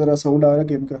चेक करना जरा, साउंड आ रहा है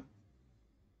गेम का।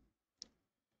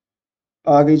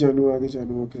 आ गई जानू, ओके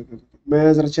ओके ओके।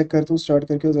 मैं जरा चेक करता हूँ, स्टार्ट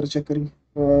करके जरा चेक करी,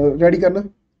 रेडी करना।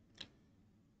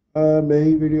 मैं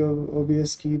ही वीडियो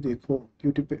ओबीएस की देखो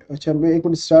यूट्यूब पे। अच्छा मैं एक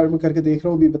मिनट स्टार्ट में करके देख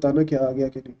रहा हूँ, अभी बताना क्या आ गया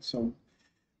कि नहीं। Song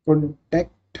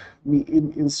contact me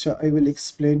in Insta, I will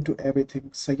explain to everything.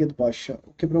 Syed बादशाह,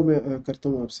 ओके ब्रो, मैं करता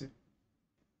हूँ आपसे।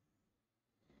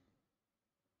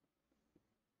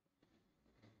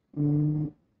 हम्म,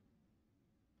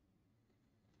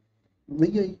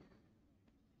 नहीं आई।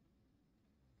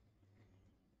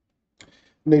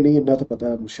 नहीं नहीं, इतना तो पता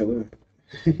है मुझे।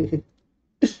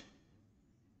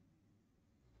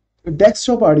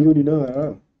 डेस्कटॉप ऑडियो नहीं ना आ रहा।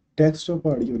 डेस्कटॉप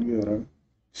ऑडियो नहीं आ रहा।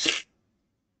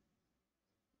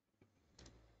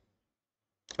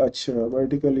 अच्छा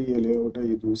वर्टिकली ये लेआउट है,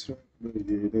 ये दूसरा, ये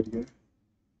इधर ये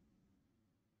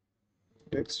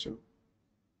डेस्कटॉप।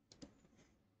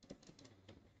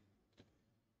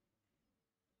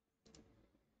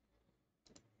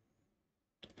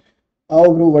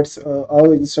 आओ ब्रो व्हाट्स,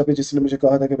 आओ इंस्टा पे, जिसने मुझे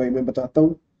कहा था कि भाई मैं बताता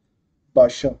हूँ।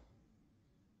 बादशाह।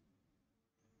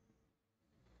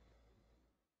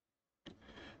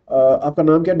 आपका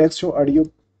नाम क्या? डेस्कटॉप ऑडियो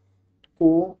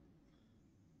को,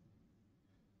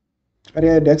 अरे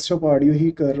यार डेस्कटॉप ऑडियो ही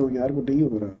कर रहा हूँ यार, वो नहीं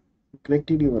हो रहा,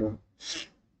 कनेक्ट ही नहीं हो रहा।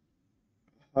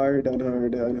 Hide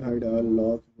unhide unhide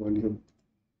unlock volume.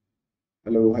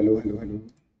 Hello hello hello hello.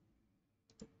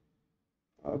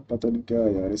 आप पता नहीं क्या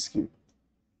है यार इसकी।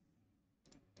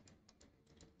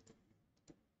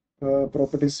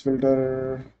 Properties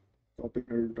filter, copy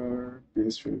filter,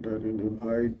 paste filter in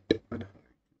hide unhide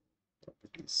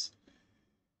properties,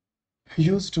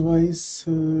 use device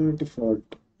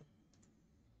default.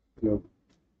 Hello.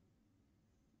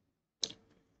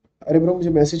 अरे ब्रो मुझे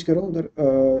मैसेज करो उधर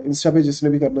इंस्टा पे, जिसने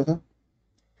भी करना था,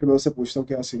 फिर मैं उससे पूछता हूँ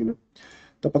क्या सीन है।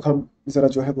 तब तक हम जरा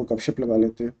जो है वो गपशप लगा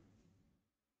लेते हैं।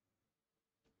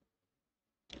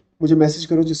 मुझे मैसेज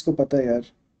करो जिसको पता है यार,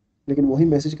 लेकिन वही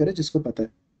मैसेज करे जिसको पता है।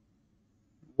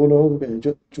 वो लोग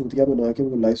जो चूतिया बना के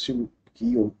वो लाइव स्ट्रीम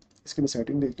की हो। इसकी मैं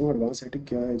सेटिंग देखता हूँ, एडवांस सेटिंग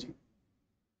क्या है जी।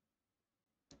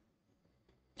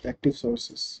 एक्टिव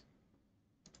सोर्सेस,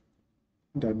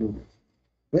 डन हो गया।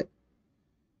 वे,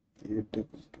 ये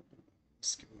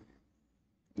इसके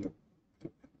मतलब,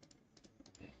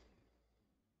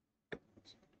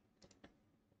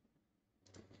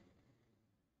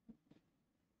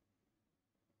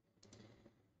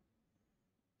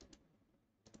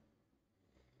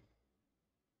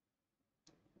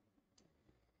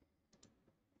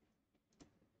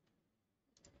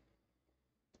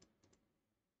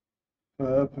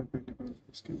 हाँ पहली बार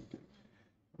इसके,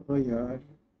 हाँ यार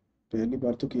पहली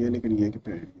बार तो किया है, लेकिन ये है कि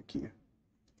पहले किया है।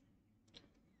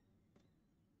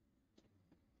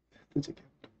 तुझे क्या।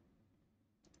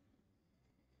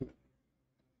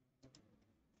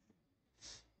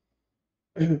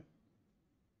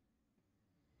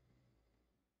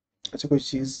 अच्छा कोई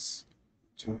चीज़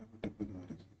जो है वो बना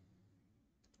रही है।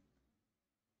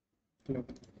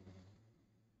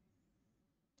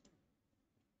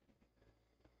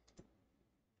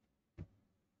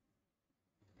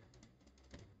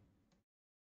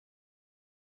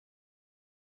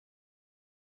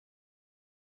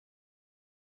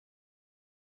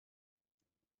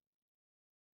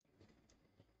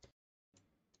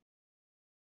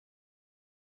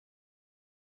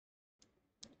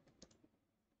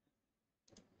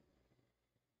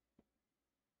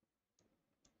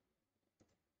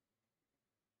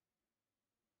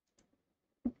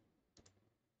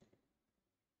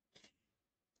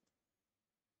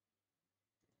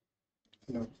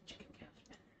 हेलो।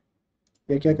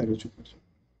 ये क्या कर रहे हो, चुप कर जाओ।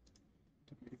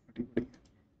 तो मेरी फटी पड़ी है।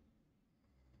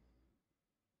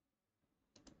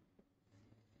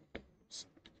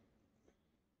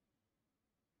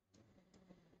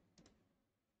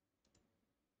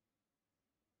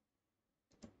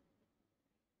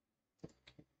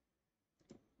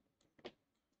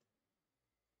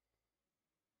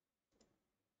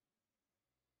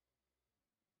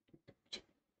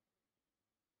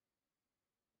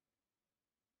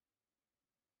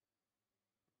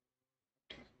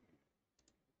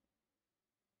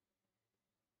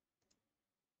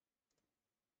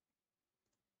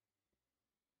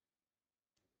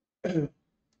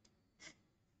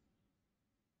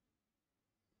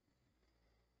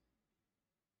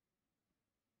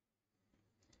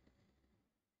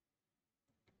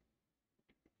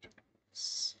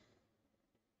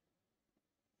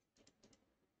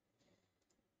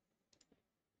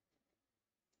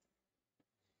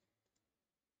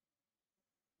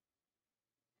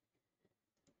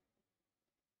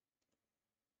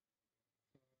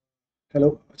 हेलो।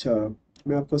 अच्छा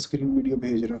मैं आपको स्क्रीन वीडियो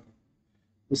भेज रहा हूँ,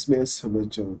 उसमें समझ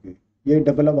जाओगे। ये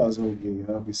डबल आवाज़ होगी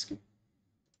यार अब इसकी,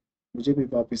 मुझे भी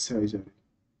वापस से आई जा रही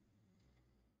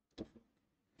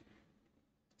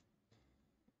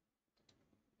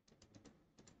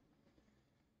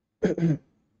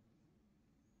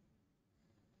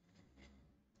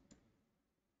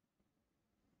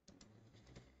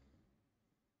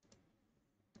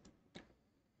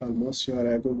ऑलमोस्ट यार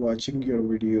आई गो watching your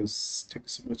videos, thank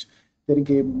so much. तेरी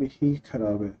गेम में ही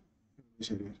खराब है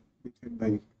शरीर, लेकिन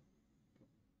भाई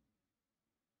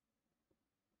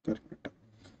कर बेटा।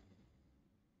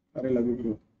 अरे लगे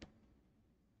ब्रो।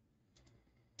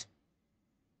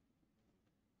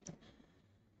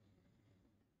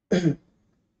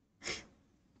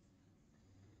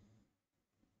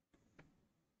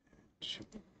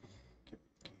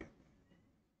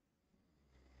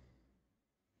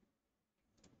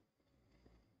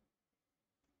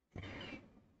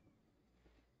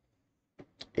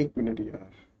 एक मिनट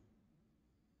यार,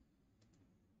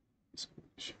 इसको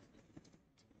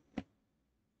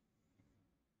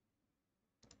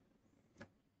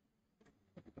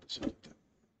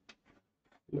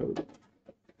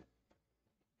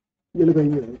ये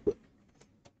लगाएंगे यार,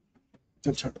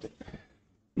 चल छट दे।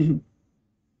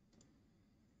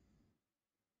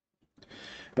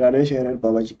 राणा शहर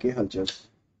बाबा जी के हालचाल।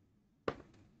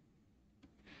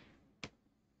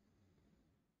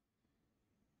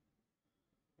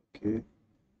 ओके।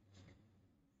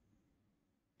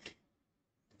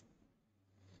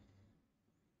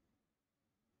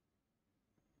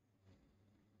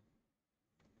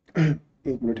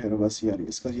 एक मिनट है बस यार,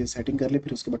 इसका ये सेटिंग कर ले,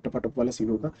 फिर उसके बाद टपाटप वाला सीन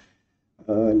होगा।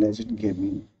 Legend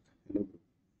gaming, hello.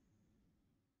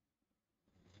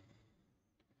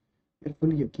 यार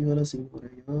फुल यकी वाला सीन हो रहा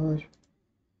है यार।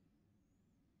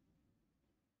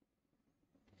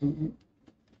 हम्म,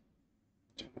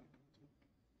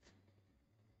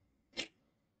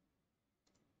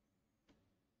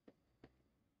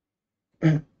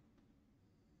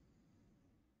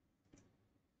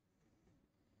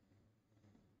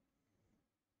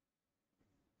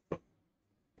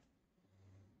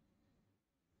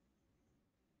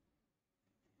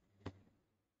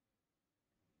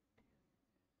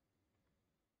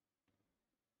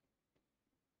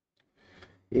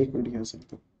 एक मिनट यहाँ सुन।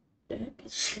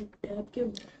 टैब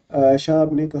के शाह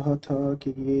आपने कहा था कि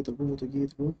ये तो वो, तो ये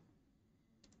तो वो।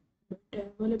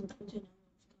 टैब वाले बटन से ना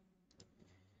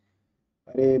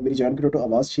अरे मेरी जान की तो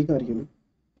आवाज़ ठीक आ रही है ना?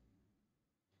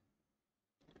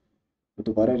 मैं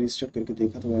दोबारा रिस्टार्ट करके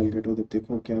देखा तो अलगेट हो,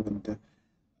 देखो क्या बनता है।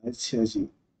 अच्छा जी,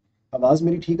 आवाज़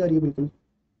मेरी ठीक आ रही है बिल्कुल।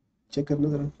 चेक करना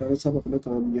ज़रा राणा साहब, अपना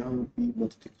काम यहाँ भी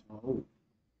मत दिखाओ।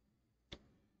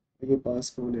 ये पास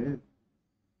कौन है?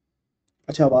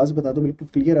 अच्छा आवाज़ बता दो, बिल्कुल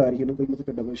क्लियर आ रही है ना? कोई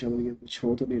मतलब डबल शबल या कुछ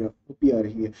हो तो नहीं रहा? वो भी आ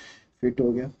रही है, फिट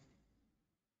हो गया।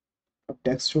 अब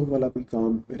डेस्कटॉप वाला कोई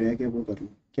काम रह गया, वो कर लूँ।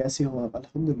 कैसे हो आप?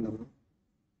 अल्हम्दुलिल्लाह bro।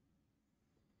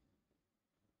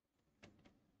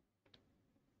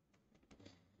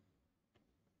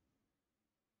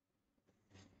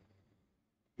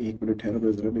 एक मिनट ठहरो,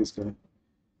 मैं ज़रा मैं इसका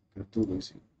करता हूँ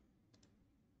वैसे।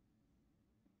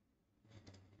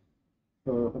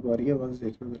 हाँ अब आ रही है आवाज़,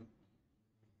 देखना ज़रा।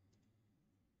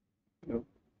 हेलो।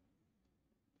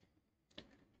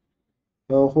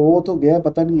 हाँ, हो तो गया,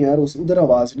 पता नहीं यार, उस उधर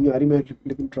आवाज़ नहीं आ रही, मैं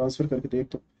लेकिन ट्रांसफ़र करके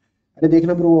देखता हूँ। अरे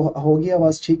देखना ब्रो, हो गई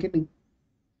आवाज़ ठीक है नहीं?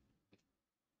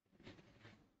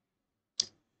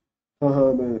 हाँ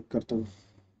हाँ मैं करता हूँ।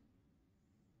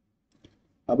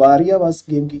 अब आ रही है आवाज़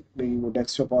गेम की? नहीं, वो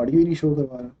डेस्कटॉप ऑडियो ही नहीं शो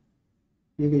करवा रहा।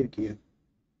 ये क्या किया?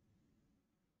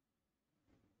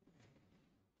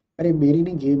 अरे मेरी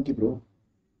नहीं, गेम की ब्रो।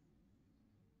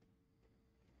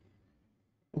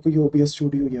 वो कोई ओबीएस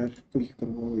स्टूडियो यार, कोई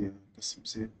करवाओ यार कसम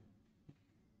से।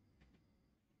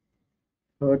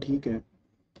 हाँ ठीक है।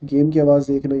 गेम की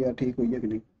आवाज़ देखना यार, ठीक हुई है कि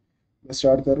नहीं? मैं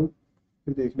स्टार्ट करूँ,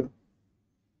 फिर देखना।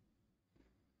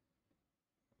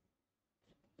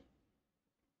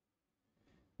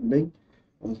 नहीं।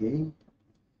 ओके।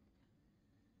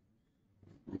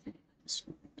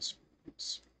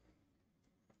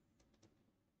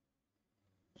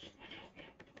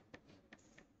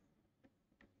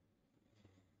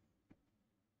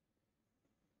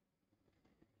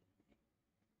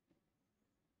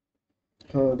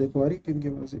 हाँ देखो आ रही गेम की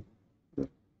आवाज़।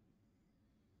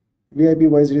 वीआईपी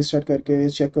वॉइस रिस्टार्ट करके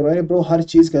चेक करो। अरे ब्रो हर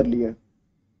चीज़ कर लिया।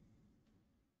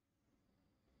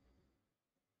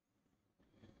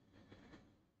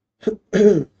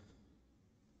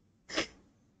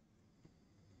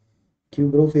 क्यों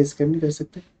ब्रो, फेस कैम नहीं कर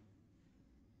सकते?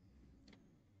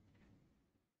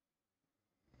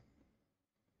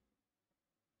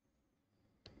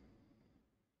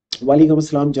 वालेकुम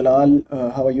अस्सलाम जलाल,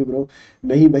 हाउ आर यू ब्रो?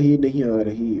 नहीं भाई नहीं आ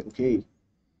रही। ओके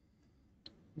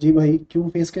जी भाई, क्यों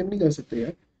फेस कैम नहीं कर सकते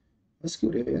यार? बस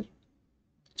क्यों रहे हो यार?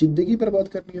 जिंदगी बर्बाद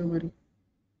करनी है हमारी।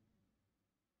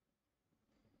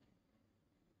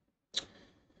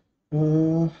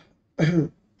 अह,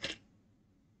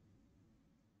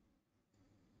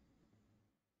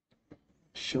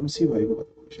 शमसी भाई को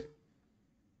पता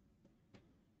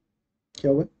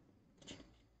क्या हुआ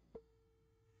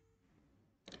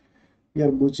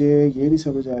यार, मुझे ये नहीं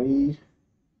समझ आ रही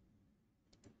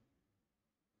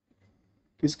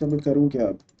किसका मैं करूं क्या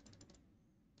अब।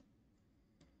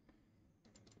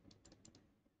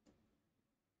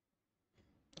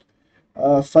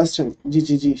 फर्स्ट जी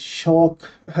जी जी शौक।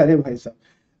 अरे भाई साहब,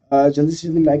 जल्दी से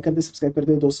जल्दी लाइक कर दे, सब्सक्राइब कर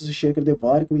दे, दोस्तों से शेयर कर दे।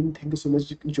 वार queen thank you so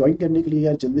much join करने के लिए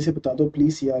यार। जल्दी से बता दो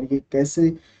प्लीज यार, ये कैसे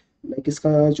लाइक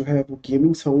इसका जो है वो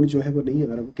गेमिंग साउंड जो है वो नहीं आ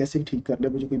रहा, वो कैसे ठीक करना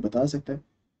है, मुझे कोई बता सकता है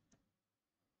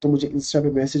तो मुझे इंस्टा पे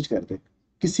मैसेज कर दे,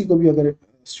 किसी को भी अगर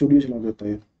स्टूडियो चलाना होता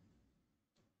है।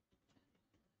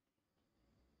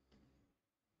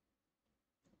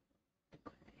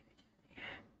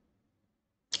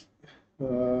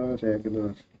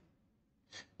 रेगनर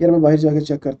यार, मैं बाहर जाके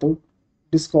चेक करता हूँ।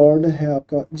 डिस्कॉर्ड है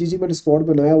आपका? जी जी, मैं डिस्कॉर्ड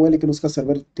बनाया हुआ है लेकिन उसका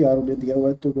सर्वर तैयार होने दिया हुआ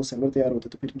है, तो वो सर्वर तैयार होता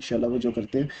है तो फिर इंशाल्लाह वो जो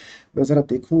करते हैं। मैं ज़रा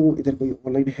देखूँ इधर कोई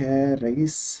ऑनलाइन है।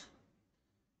 रईस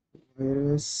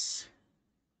वायरस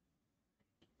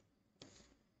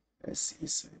ऐसी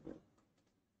साइबर,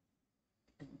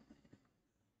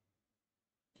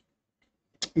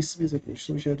 इसमें से पूछ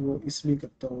लूँ, शायद वो इसमें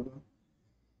करता होगा।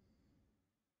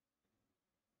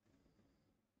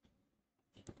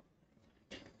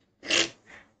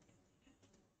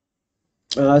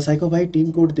 साइको भाई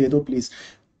टीम कोड दे दो प्लीज़।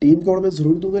 टीम कोड मैं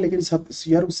ज़रूर दूंगा लेकिन सब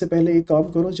यार उससे पहले एक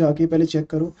काम करो, जाके पहले चेक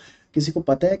करो किसी को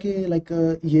पता है कि लाइक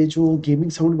ये जो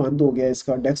गेमिंग साउंड बंद हो गया है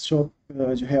इसका, डेस्कटॉप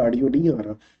जो है ऑडियो नहीं आ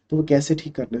रहा, तो वो कैसे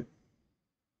ठीक करना है।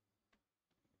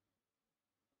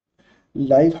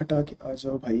 लाइव हटा के आ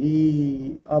जाओ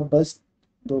भाई आप, बस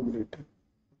 2 मिनट।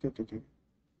 Okay okay okay.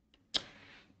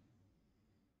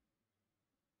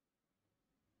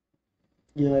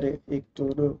 यार एक तो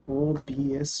ना O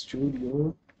B S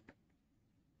studio,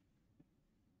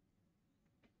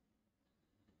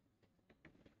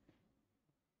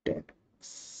 desk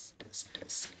desk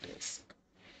desk desk.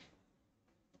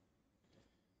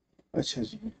 अच्छा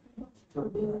जी,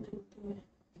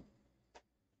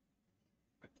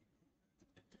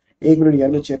 एक मिनट यार,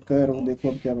 मैं चेक कर रहा हूँ, देखो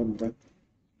अब क्या बनता है।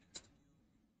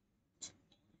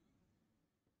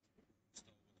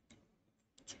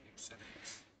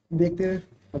 देखते हैं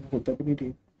अब होता भी नहीं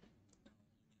ठीक।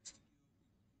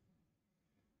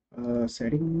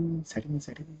 Setting setting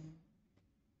setting.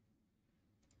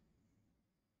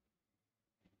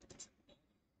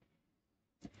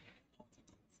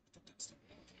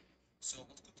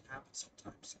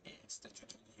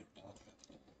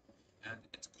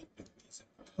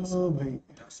 हाँ भाई,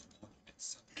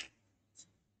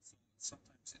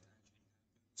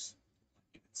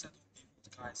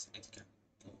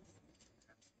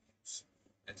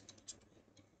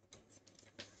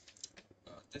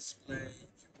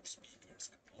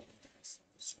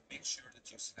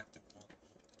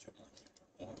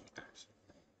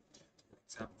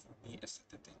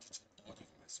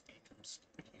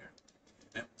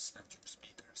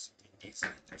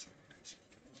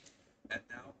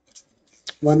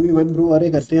 वन वी वन ब्रो, अरे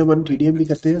करते हैं, वन टीडीएम भी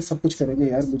करते हैं, सब कुछ करेंगे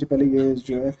यार। मुझे पहले ये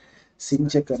जो है सिंक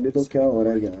चेक करने दो क्या हो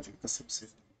रहा है यार कसम से।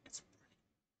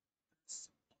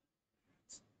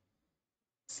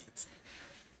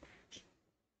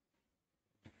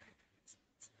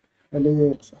 हले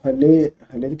हले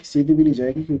हले तो किसी की भी नहीं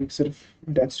जाएगी क्योंकि सिर्फ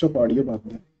डेस्कटॉप ऑडियो बात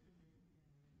है।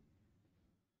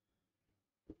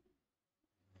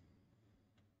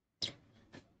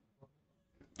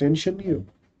 टेंशन नहीं हो।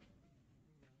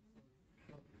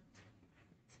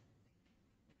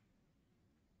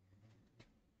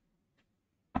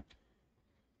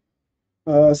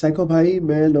 साइको भाई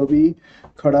मैं लॉबी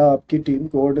खड़ा आपकी टीम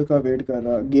कोड का वेट कर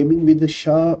रहा। गेमिंग विद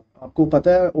शाह, आपको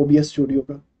पता है ओबीएस स्टूडियो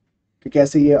का कि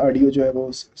कैसे ये ऑडियो जो है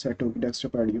वो सेट होगी,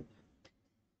 डेस्कटॉप ऑडियो।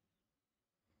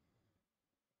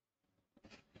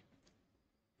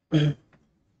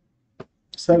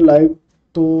 सर लाइव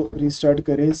तो रीस्टार्ट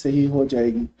करें, सही हो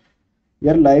जाएगी।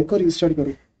 यार लाइव को रीस्टार्ट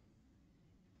करो।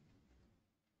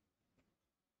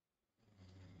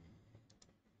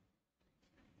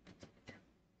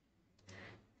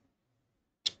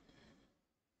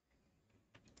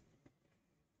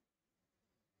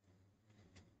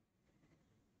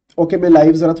 ओके, मैं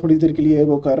लाइव जरा थोड़ी देर के लिए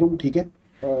वो कर रहा हूँ, ठीक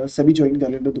है। सभी ज्वाइन कर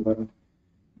लेना दोबारा,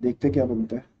 देखते हैं क्या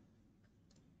बनता है।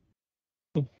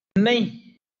 नहीं,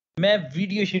 मैं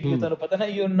वीडियो शूट करता हूँ, पता ना,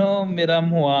 यू नो मेरा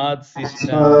मुआद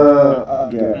सिस्टम। हाँ आ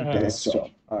गया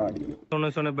डेस्कटॉप ऑडियो।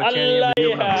 सोने सोने बच्चे हैं, ये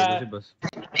वीडियो बना दो तुसी बस।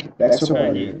 डेस्कटॉप हाँ जी।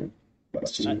 ऑडियो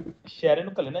बस ठीक। शहर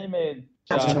ਨੂੰ ਕੱਲੇ ਨਾ ਜਿਵੇਂ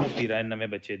ਚਾਰ ਤਸਵੀਰਾਂ ਨਵੇਂ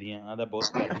ਬੱਚੇ ਦੀਆਂ ਆਦਾ ਬਹੁਤ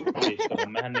ਪੇਸ਼ ਕਰੋ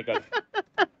ਮੈਂ ਨਿਕਲ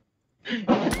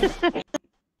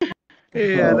ए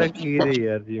यार की रे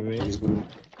यार जी में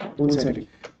फुल सेटिंग।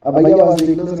 अब भैया आवाज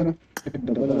देखना जरा।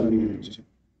 डबल आ रही है मुझे।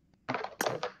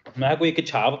 मैं कोई एक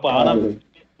छाप पा आ ना गई।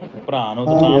 भरा ਨੂੰ आ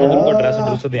ਤਾਂ ਮੈਂ गया ਤੇਰੇ ਕੋਲ ਐਡਰੈਸ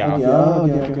ਐਡਰੈਸ आ ਦਿਆਂ गया आ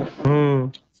गया क्या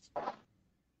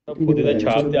ਤਾਂ ਖੁਦ ਦਾ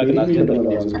ਛਾਪ ਤੇ मेरी ਅਗਲਾ भी चंद्र डबल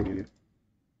आवाज हो रही है।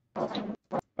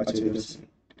 अच्छा इधर से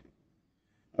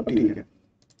अब ठीक है।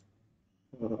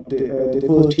 अब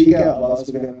देखो ठीक है आवाज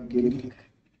वगैरह गेम की।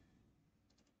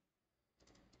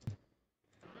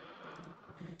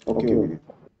 ओके हो गया।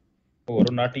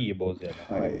 ਹੋਰ ਨਾਟੀ ਹੈ ਬਹੁਤ ਜ਼ਿਆਦਾ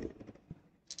हाय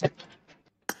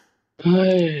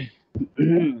ਹਾਏ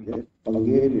ये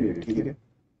पंगे ले रहे, ठीक है।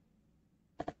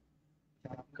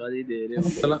 कादी दे रहे हो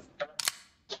चला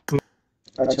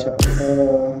अच्छा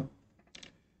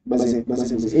मजे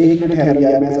मजे मजे एक मिनट ठहरो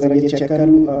यार, मैं जरा ये चेक कर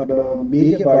लूँ। अब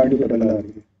मेरी गाड़ी में डबल आ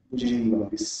रही है, मुझे ही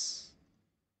वापस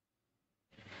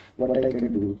व्हाट आई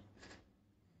कैन डू।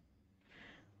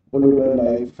 बोलो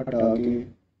लाइव हटा के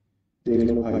देख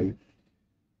लो भाई।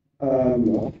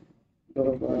 नो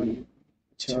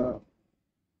अच्छा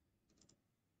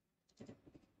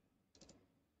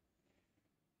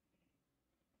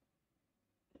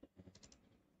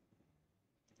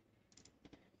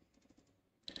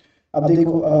अब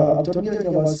देखो अब तो नहीं आ रही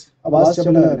आवाज, आवाज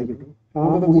डबल आ रही है।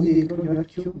 हाँ मैं वही देख रहा हूँ यार,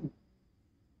 क्यों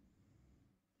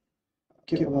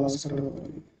क्या आवाज कर रहा है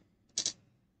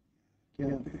क्या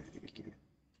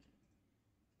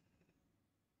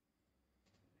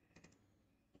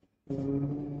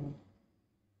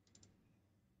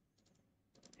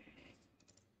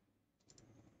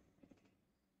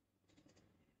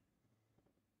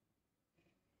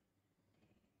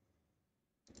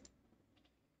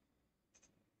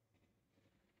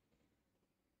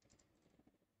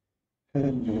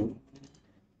हेलो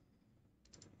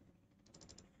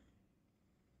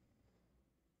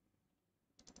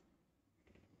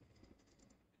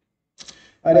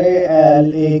अरे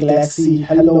L A Galaxy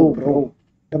hello bro,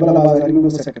 double आवाज आ रही है, मेरे को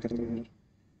सेट कर दो यार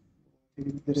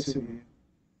इधर से भी।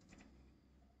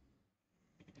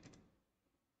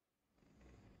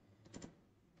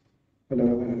 Hello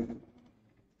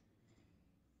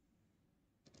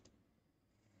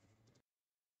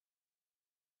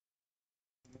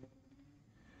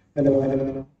hello hello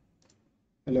hello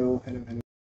hello hello hello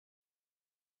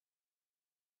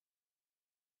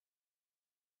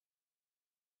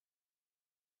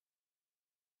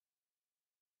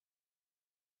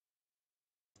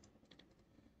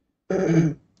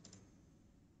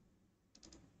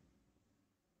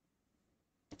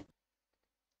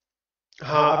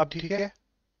हाँ अब ठीक है।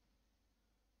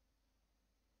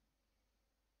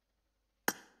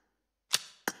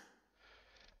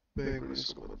 मैं एक मिनट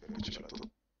इसको बंद करके चलाता हूँ।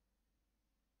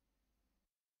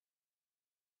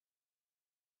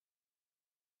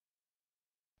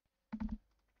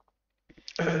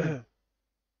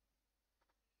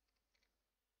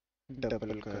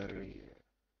 डबल कर रही है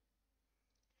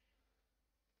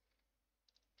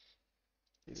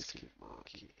इसकी माँ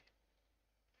की।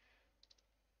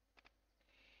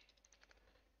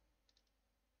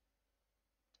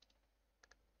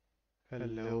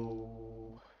 हेलो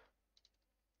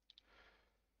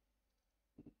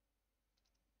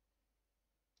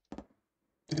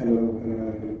हेलो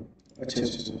अच्छा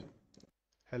अच्छा अच्छा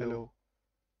हेलो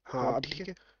हाँ अब ठीक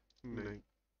है। नहीं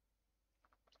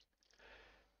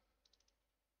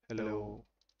hello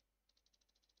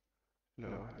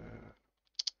hello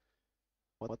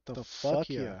what the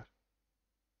fuck यार।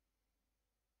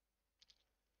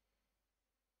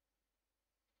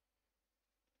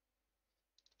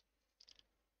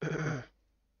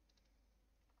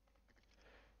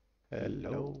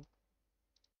 हेलो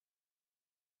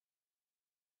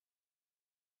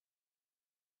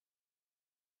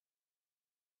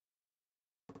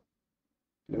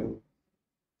हेलो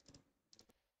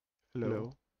हेलो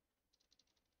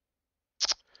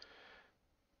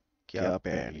क्या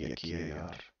पैर ये किए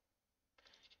यार।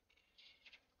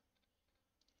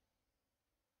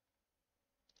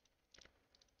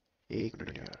 एक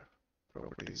मिनट यार,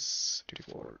 properties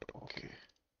default okay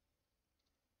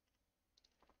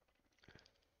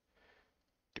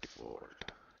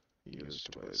default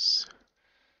used was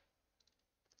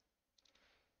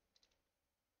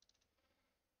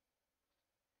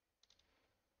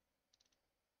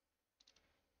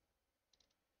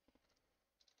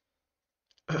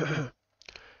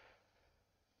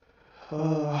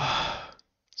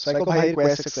psycho भाई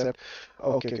request accept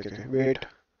okay okay okay wait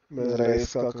मैं जरा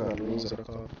इसका कर लूँ जरा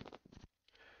काम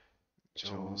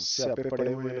जो स्यापे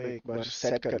पड़े हुए हैं एक बार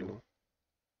सेट कर लूँ।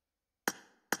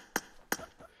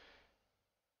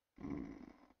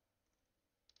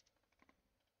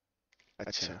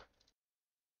 अच्छा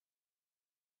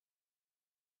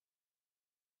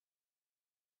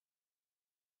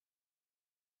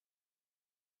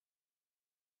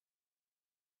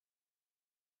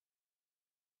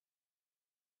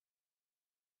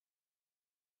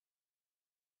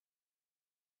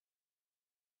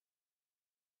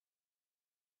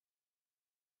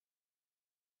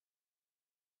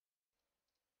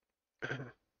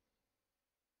हेलो।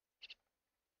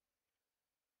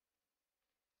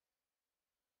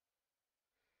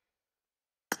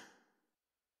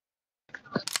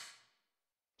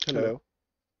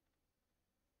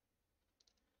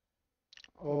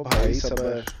 ओ भाई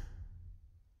सबर,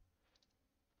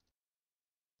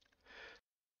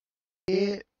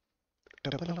 ये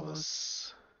डबल आवाज।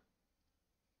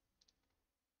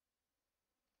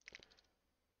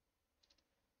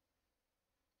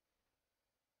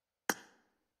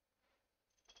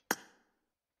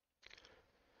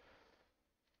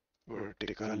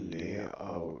 Vertical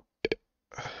layout.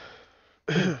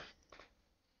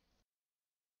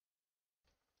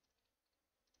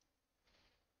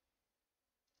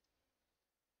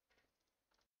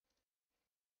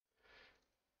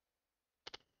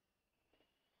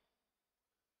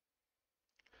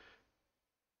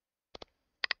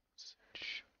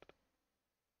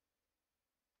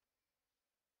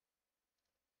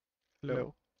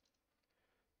 हेलो।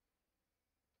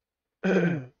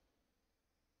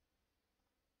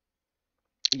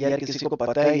 यार किसी को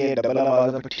पता है ये डबल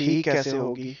आवाज अब ठीक कैसे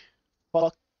होगी?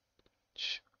 फक।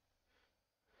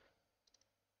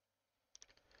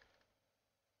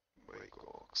 My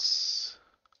God's.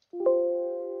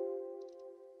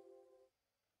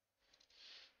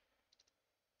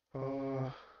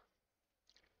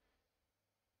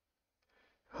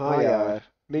 हाँ यार,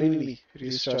 नहीं नहीं नहीं,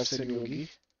 रीस्टार्ट से नहीं होगी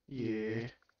ये।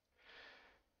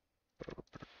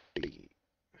 Property,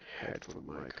 headphone,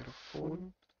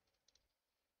 microphone,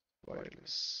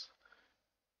 wireless.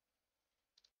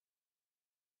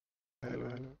 Hello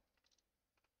hello.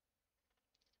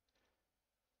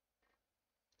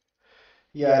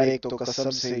 यार एक तो कसम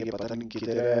से ये पता नहीं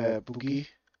किधर है बुगी,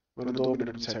 वरना 2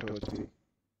 मिनट में सेट हो जाती।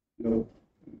 Hello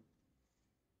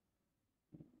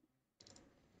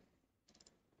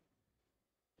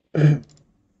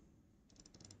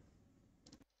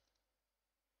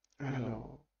hello.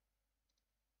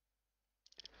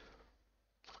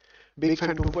 Big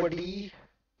fan 240।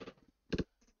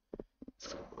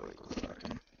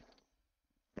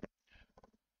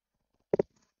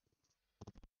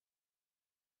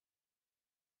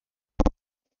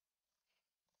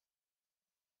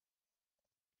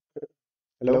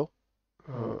 Hello.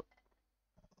 हाँ,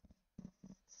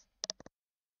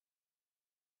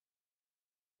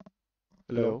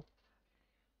 hello.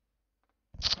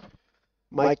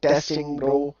 Mic testing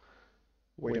bro.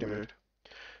 Wait a minute.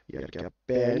 यार क्या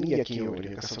बैन ही यकीन हो रही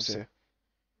है कसम से।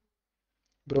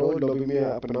 ब्रो लॉबी में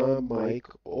अपना माइक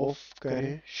ऑफ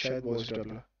करें, शायद वॉइस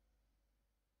डबल।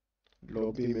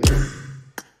 लॉबी में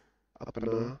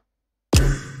अपना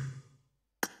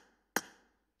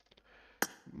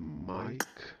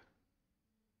माइक।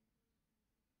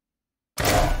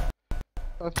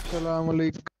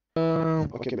 अस्सलामुअलैकुम।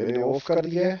 ओके मैंने ऑफ कर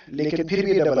दिया है, लेकिन फिर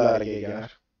भी डबल आ रही है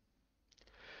यार।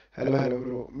 हेलो हेलो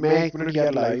ब्रो, मैं 1 मिनट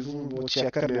यार लाइव हूँ, वो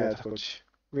चेक करने आया था कुछ।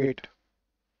 वेट।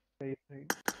 सही सही।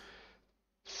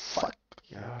 फक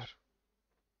यार,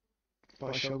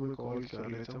 बादशाह को मैं कॉल कर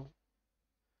लेता हूँ।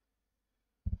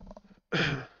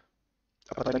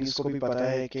 पता नहीं इसको भी पता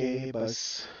है कि बस।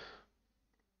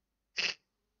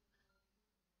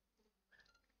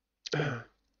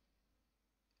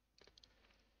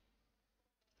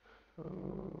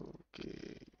 Okay.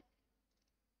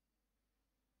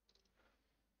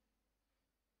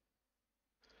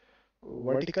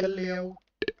 Vertical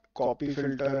layout, copy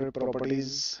filter,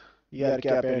 properties. यार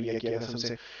क्या पहन लिया किया कसम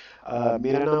से।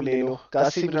 मेरा नाम ले लो,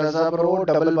 कासिम रजा ब्रो,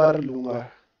 डबल बार लूंगा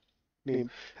नेम।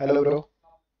 Hello bro.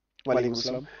 वालेकुम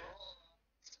सलाम।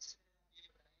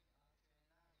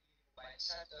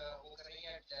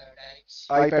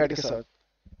 आईपैड के साथ,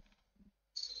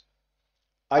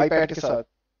 आईपैड के साथ।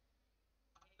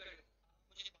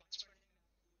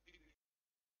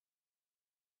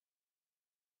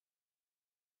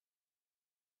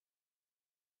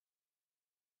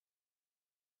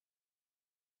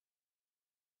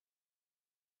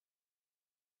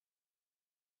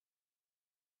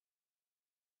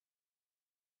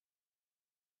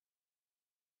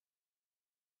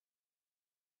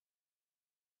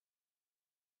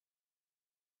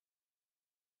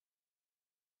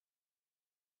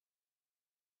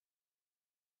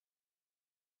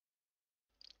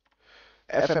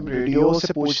 एफएम रेडियो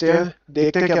से पूछते हैं,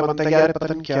 देखते हैं क्या बनता है यार,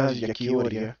 पता नहीं क्या यकी हो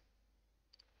रही है।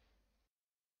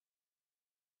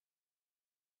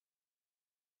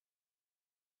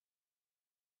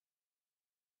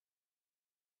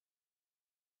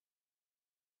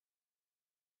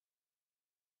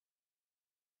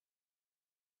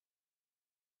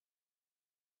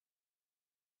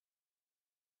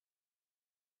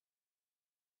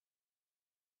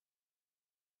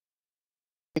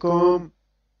 वालेकुम।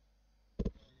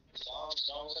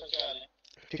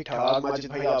 ठीक ठाक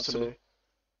माजिद भाई, आप सुनाए?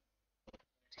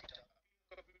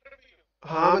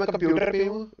 हाँ मैं कंप्यूटर पे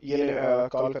हूँ, ये ले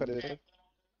कॉल कर देते हैं।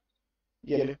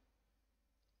 ये ले,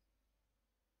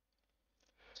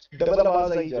 डबल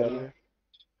आवाज आई जा रही है।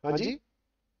 हाँ जी,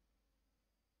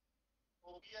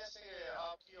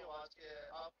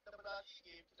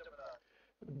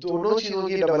 दोनों चीजों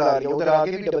की डबल आ रही है, उधर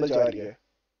आगे भी डबल जा रही है।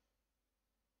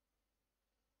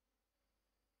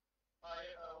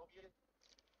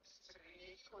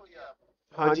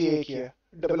 हाँ जी, एक ही है।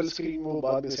 डबल स्क्रीन वो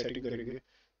बाद में सेटिंग करेंगे।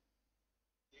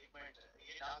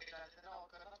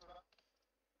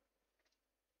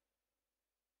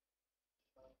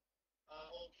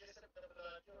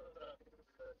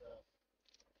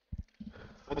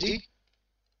 हाँ जी,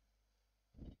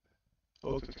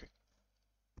 ओके ओके।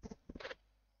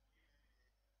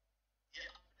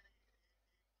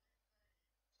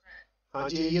 हाँ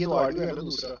जी, ये तो ऑडियो है ना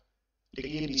दूसरा,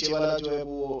 लेकिन ये नीचे वाला जो है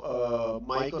वो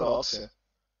माइक और ऑक्स है।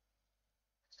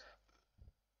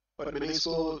 पर मैंने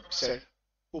इसको सेट,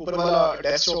 ऊपर वाला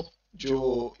डेस्कटॉप जो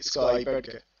इसका आईपैड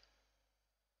का है।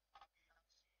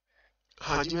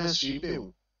 हाँ जी, मैं स्ट्रीम पे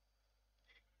हूँ।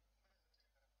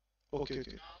 Okay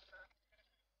okay.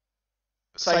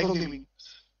 Psycho gaming.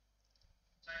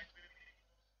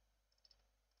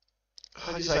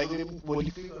 हाँ जी, साइको गेमिंग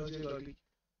बोली थी अगली।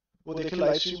 वो देखे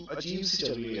लाइव स्ट्रीम अजीब सी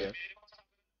चल रही है।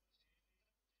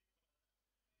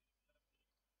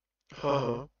 हाँ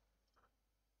हाँ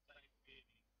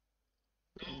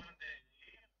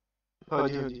हाँ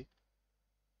जी हाँ जी।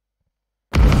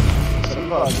 सभी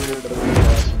बात है, डबल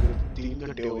आवाज मेरे 3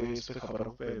 घंटे हो गए इस पे खबर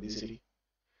हूँ पहले से ही।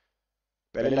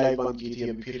 पहले लाइव बंद की थी,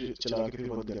 अभी फिर चला के फिर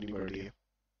बंद करनी पड़ रही है।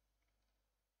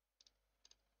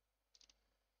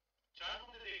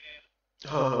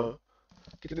 हाँ हाँ।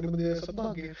 कितने बंदे सब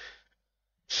भाग गए?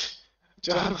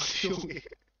 4 बंदे होंगे।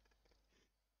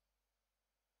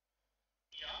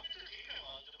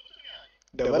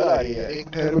 डबल आ रही है, एक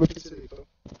मिनट ठहरो, मैं फिर से देखता हूँ।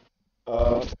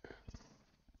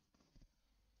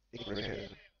 एक मिनट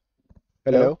ठहरो।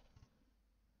 Hello.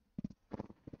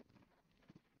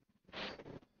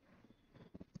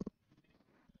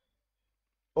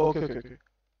 Okay okay okay.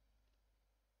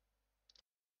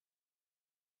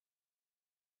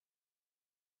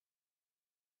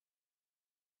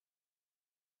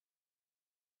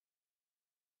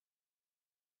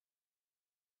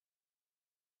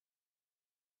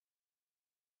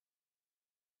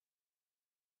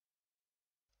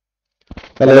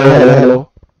 Hello hello hello.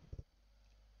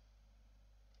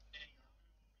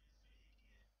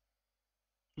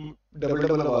 Double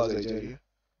double आवाज आई जा रही है।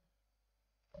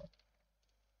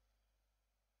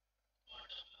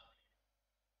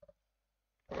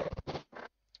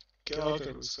 क्या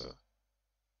करूँ इसका?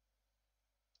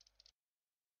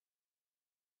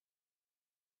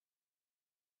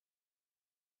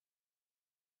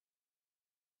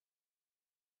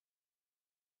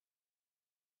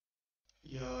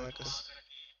 यार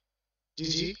जी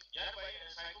जी।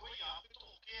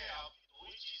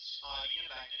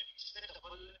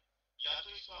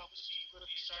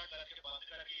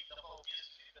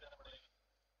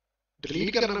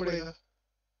 डिलीट करना पड़ेगा?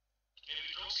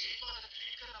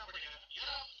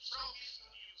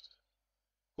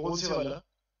 कौन से वाला?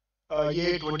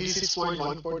 ये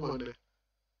 26.1.1 है।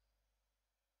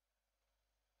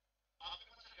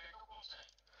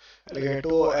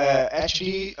 एलिगेटो HD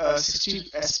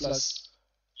 60S+।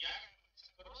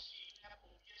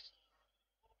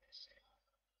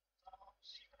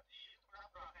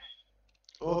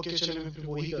 ओके चलिए, मैं फिर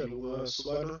वही कर लूंगा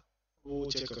सुबह ना, वो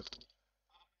चेक करता हूँ।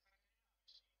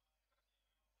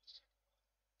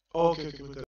 ओके ओके, मैं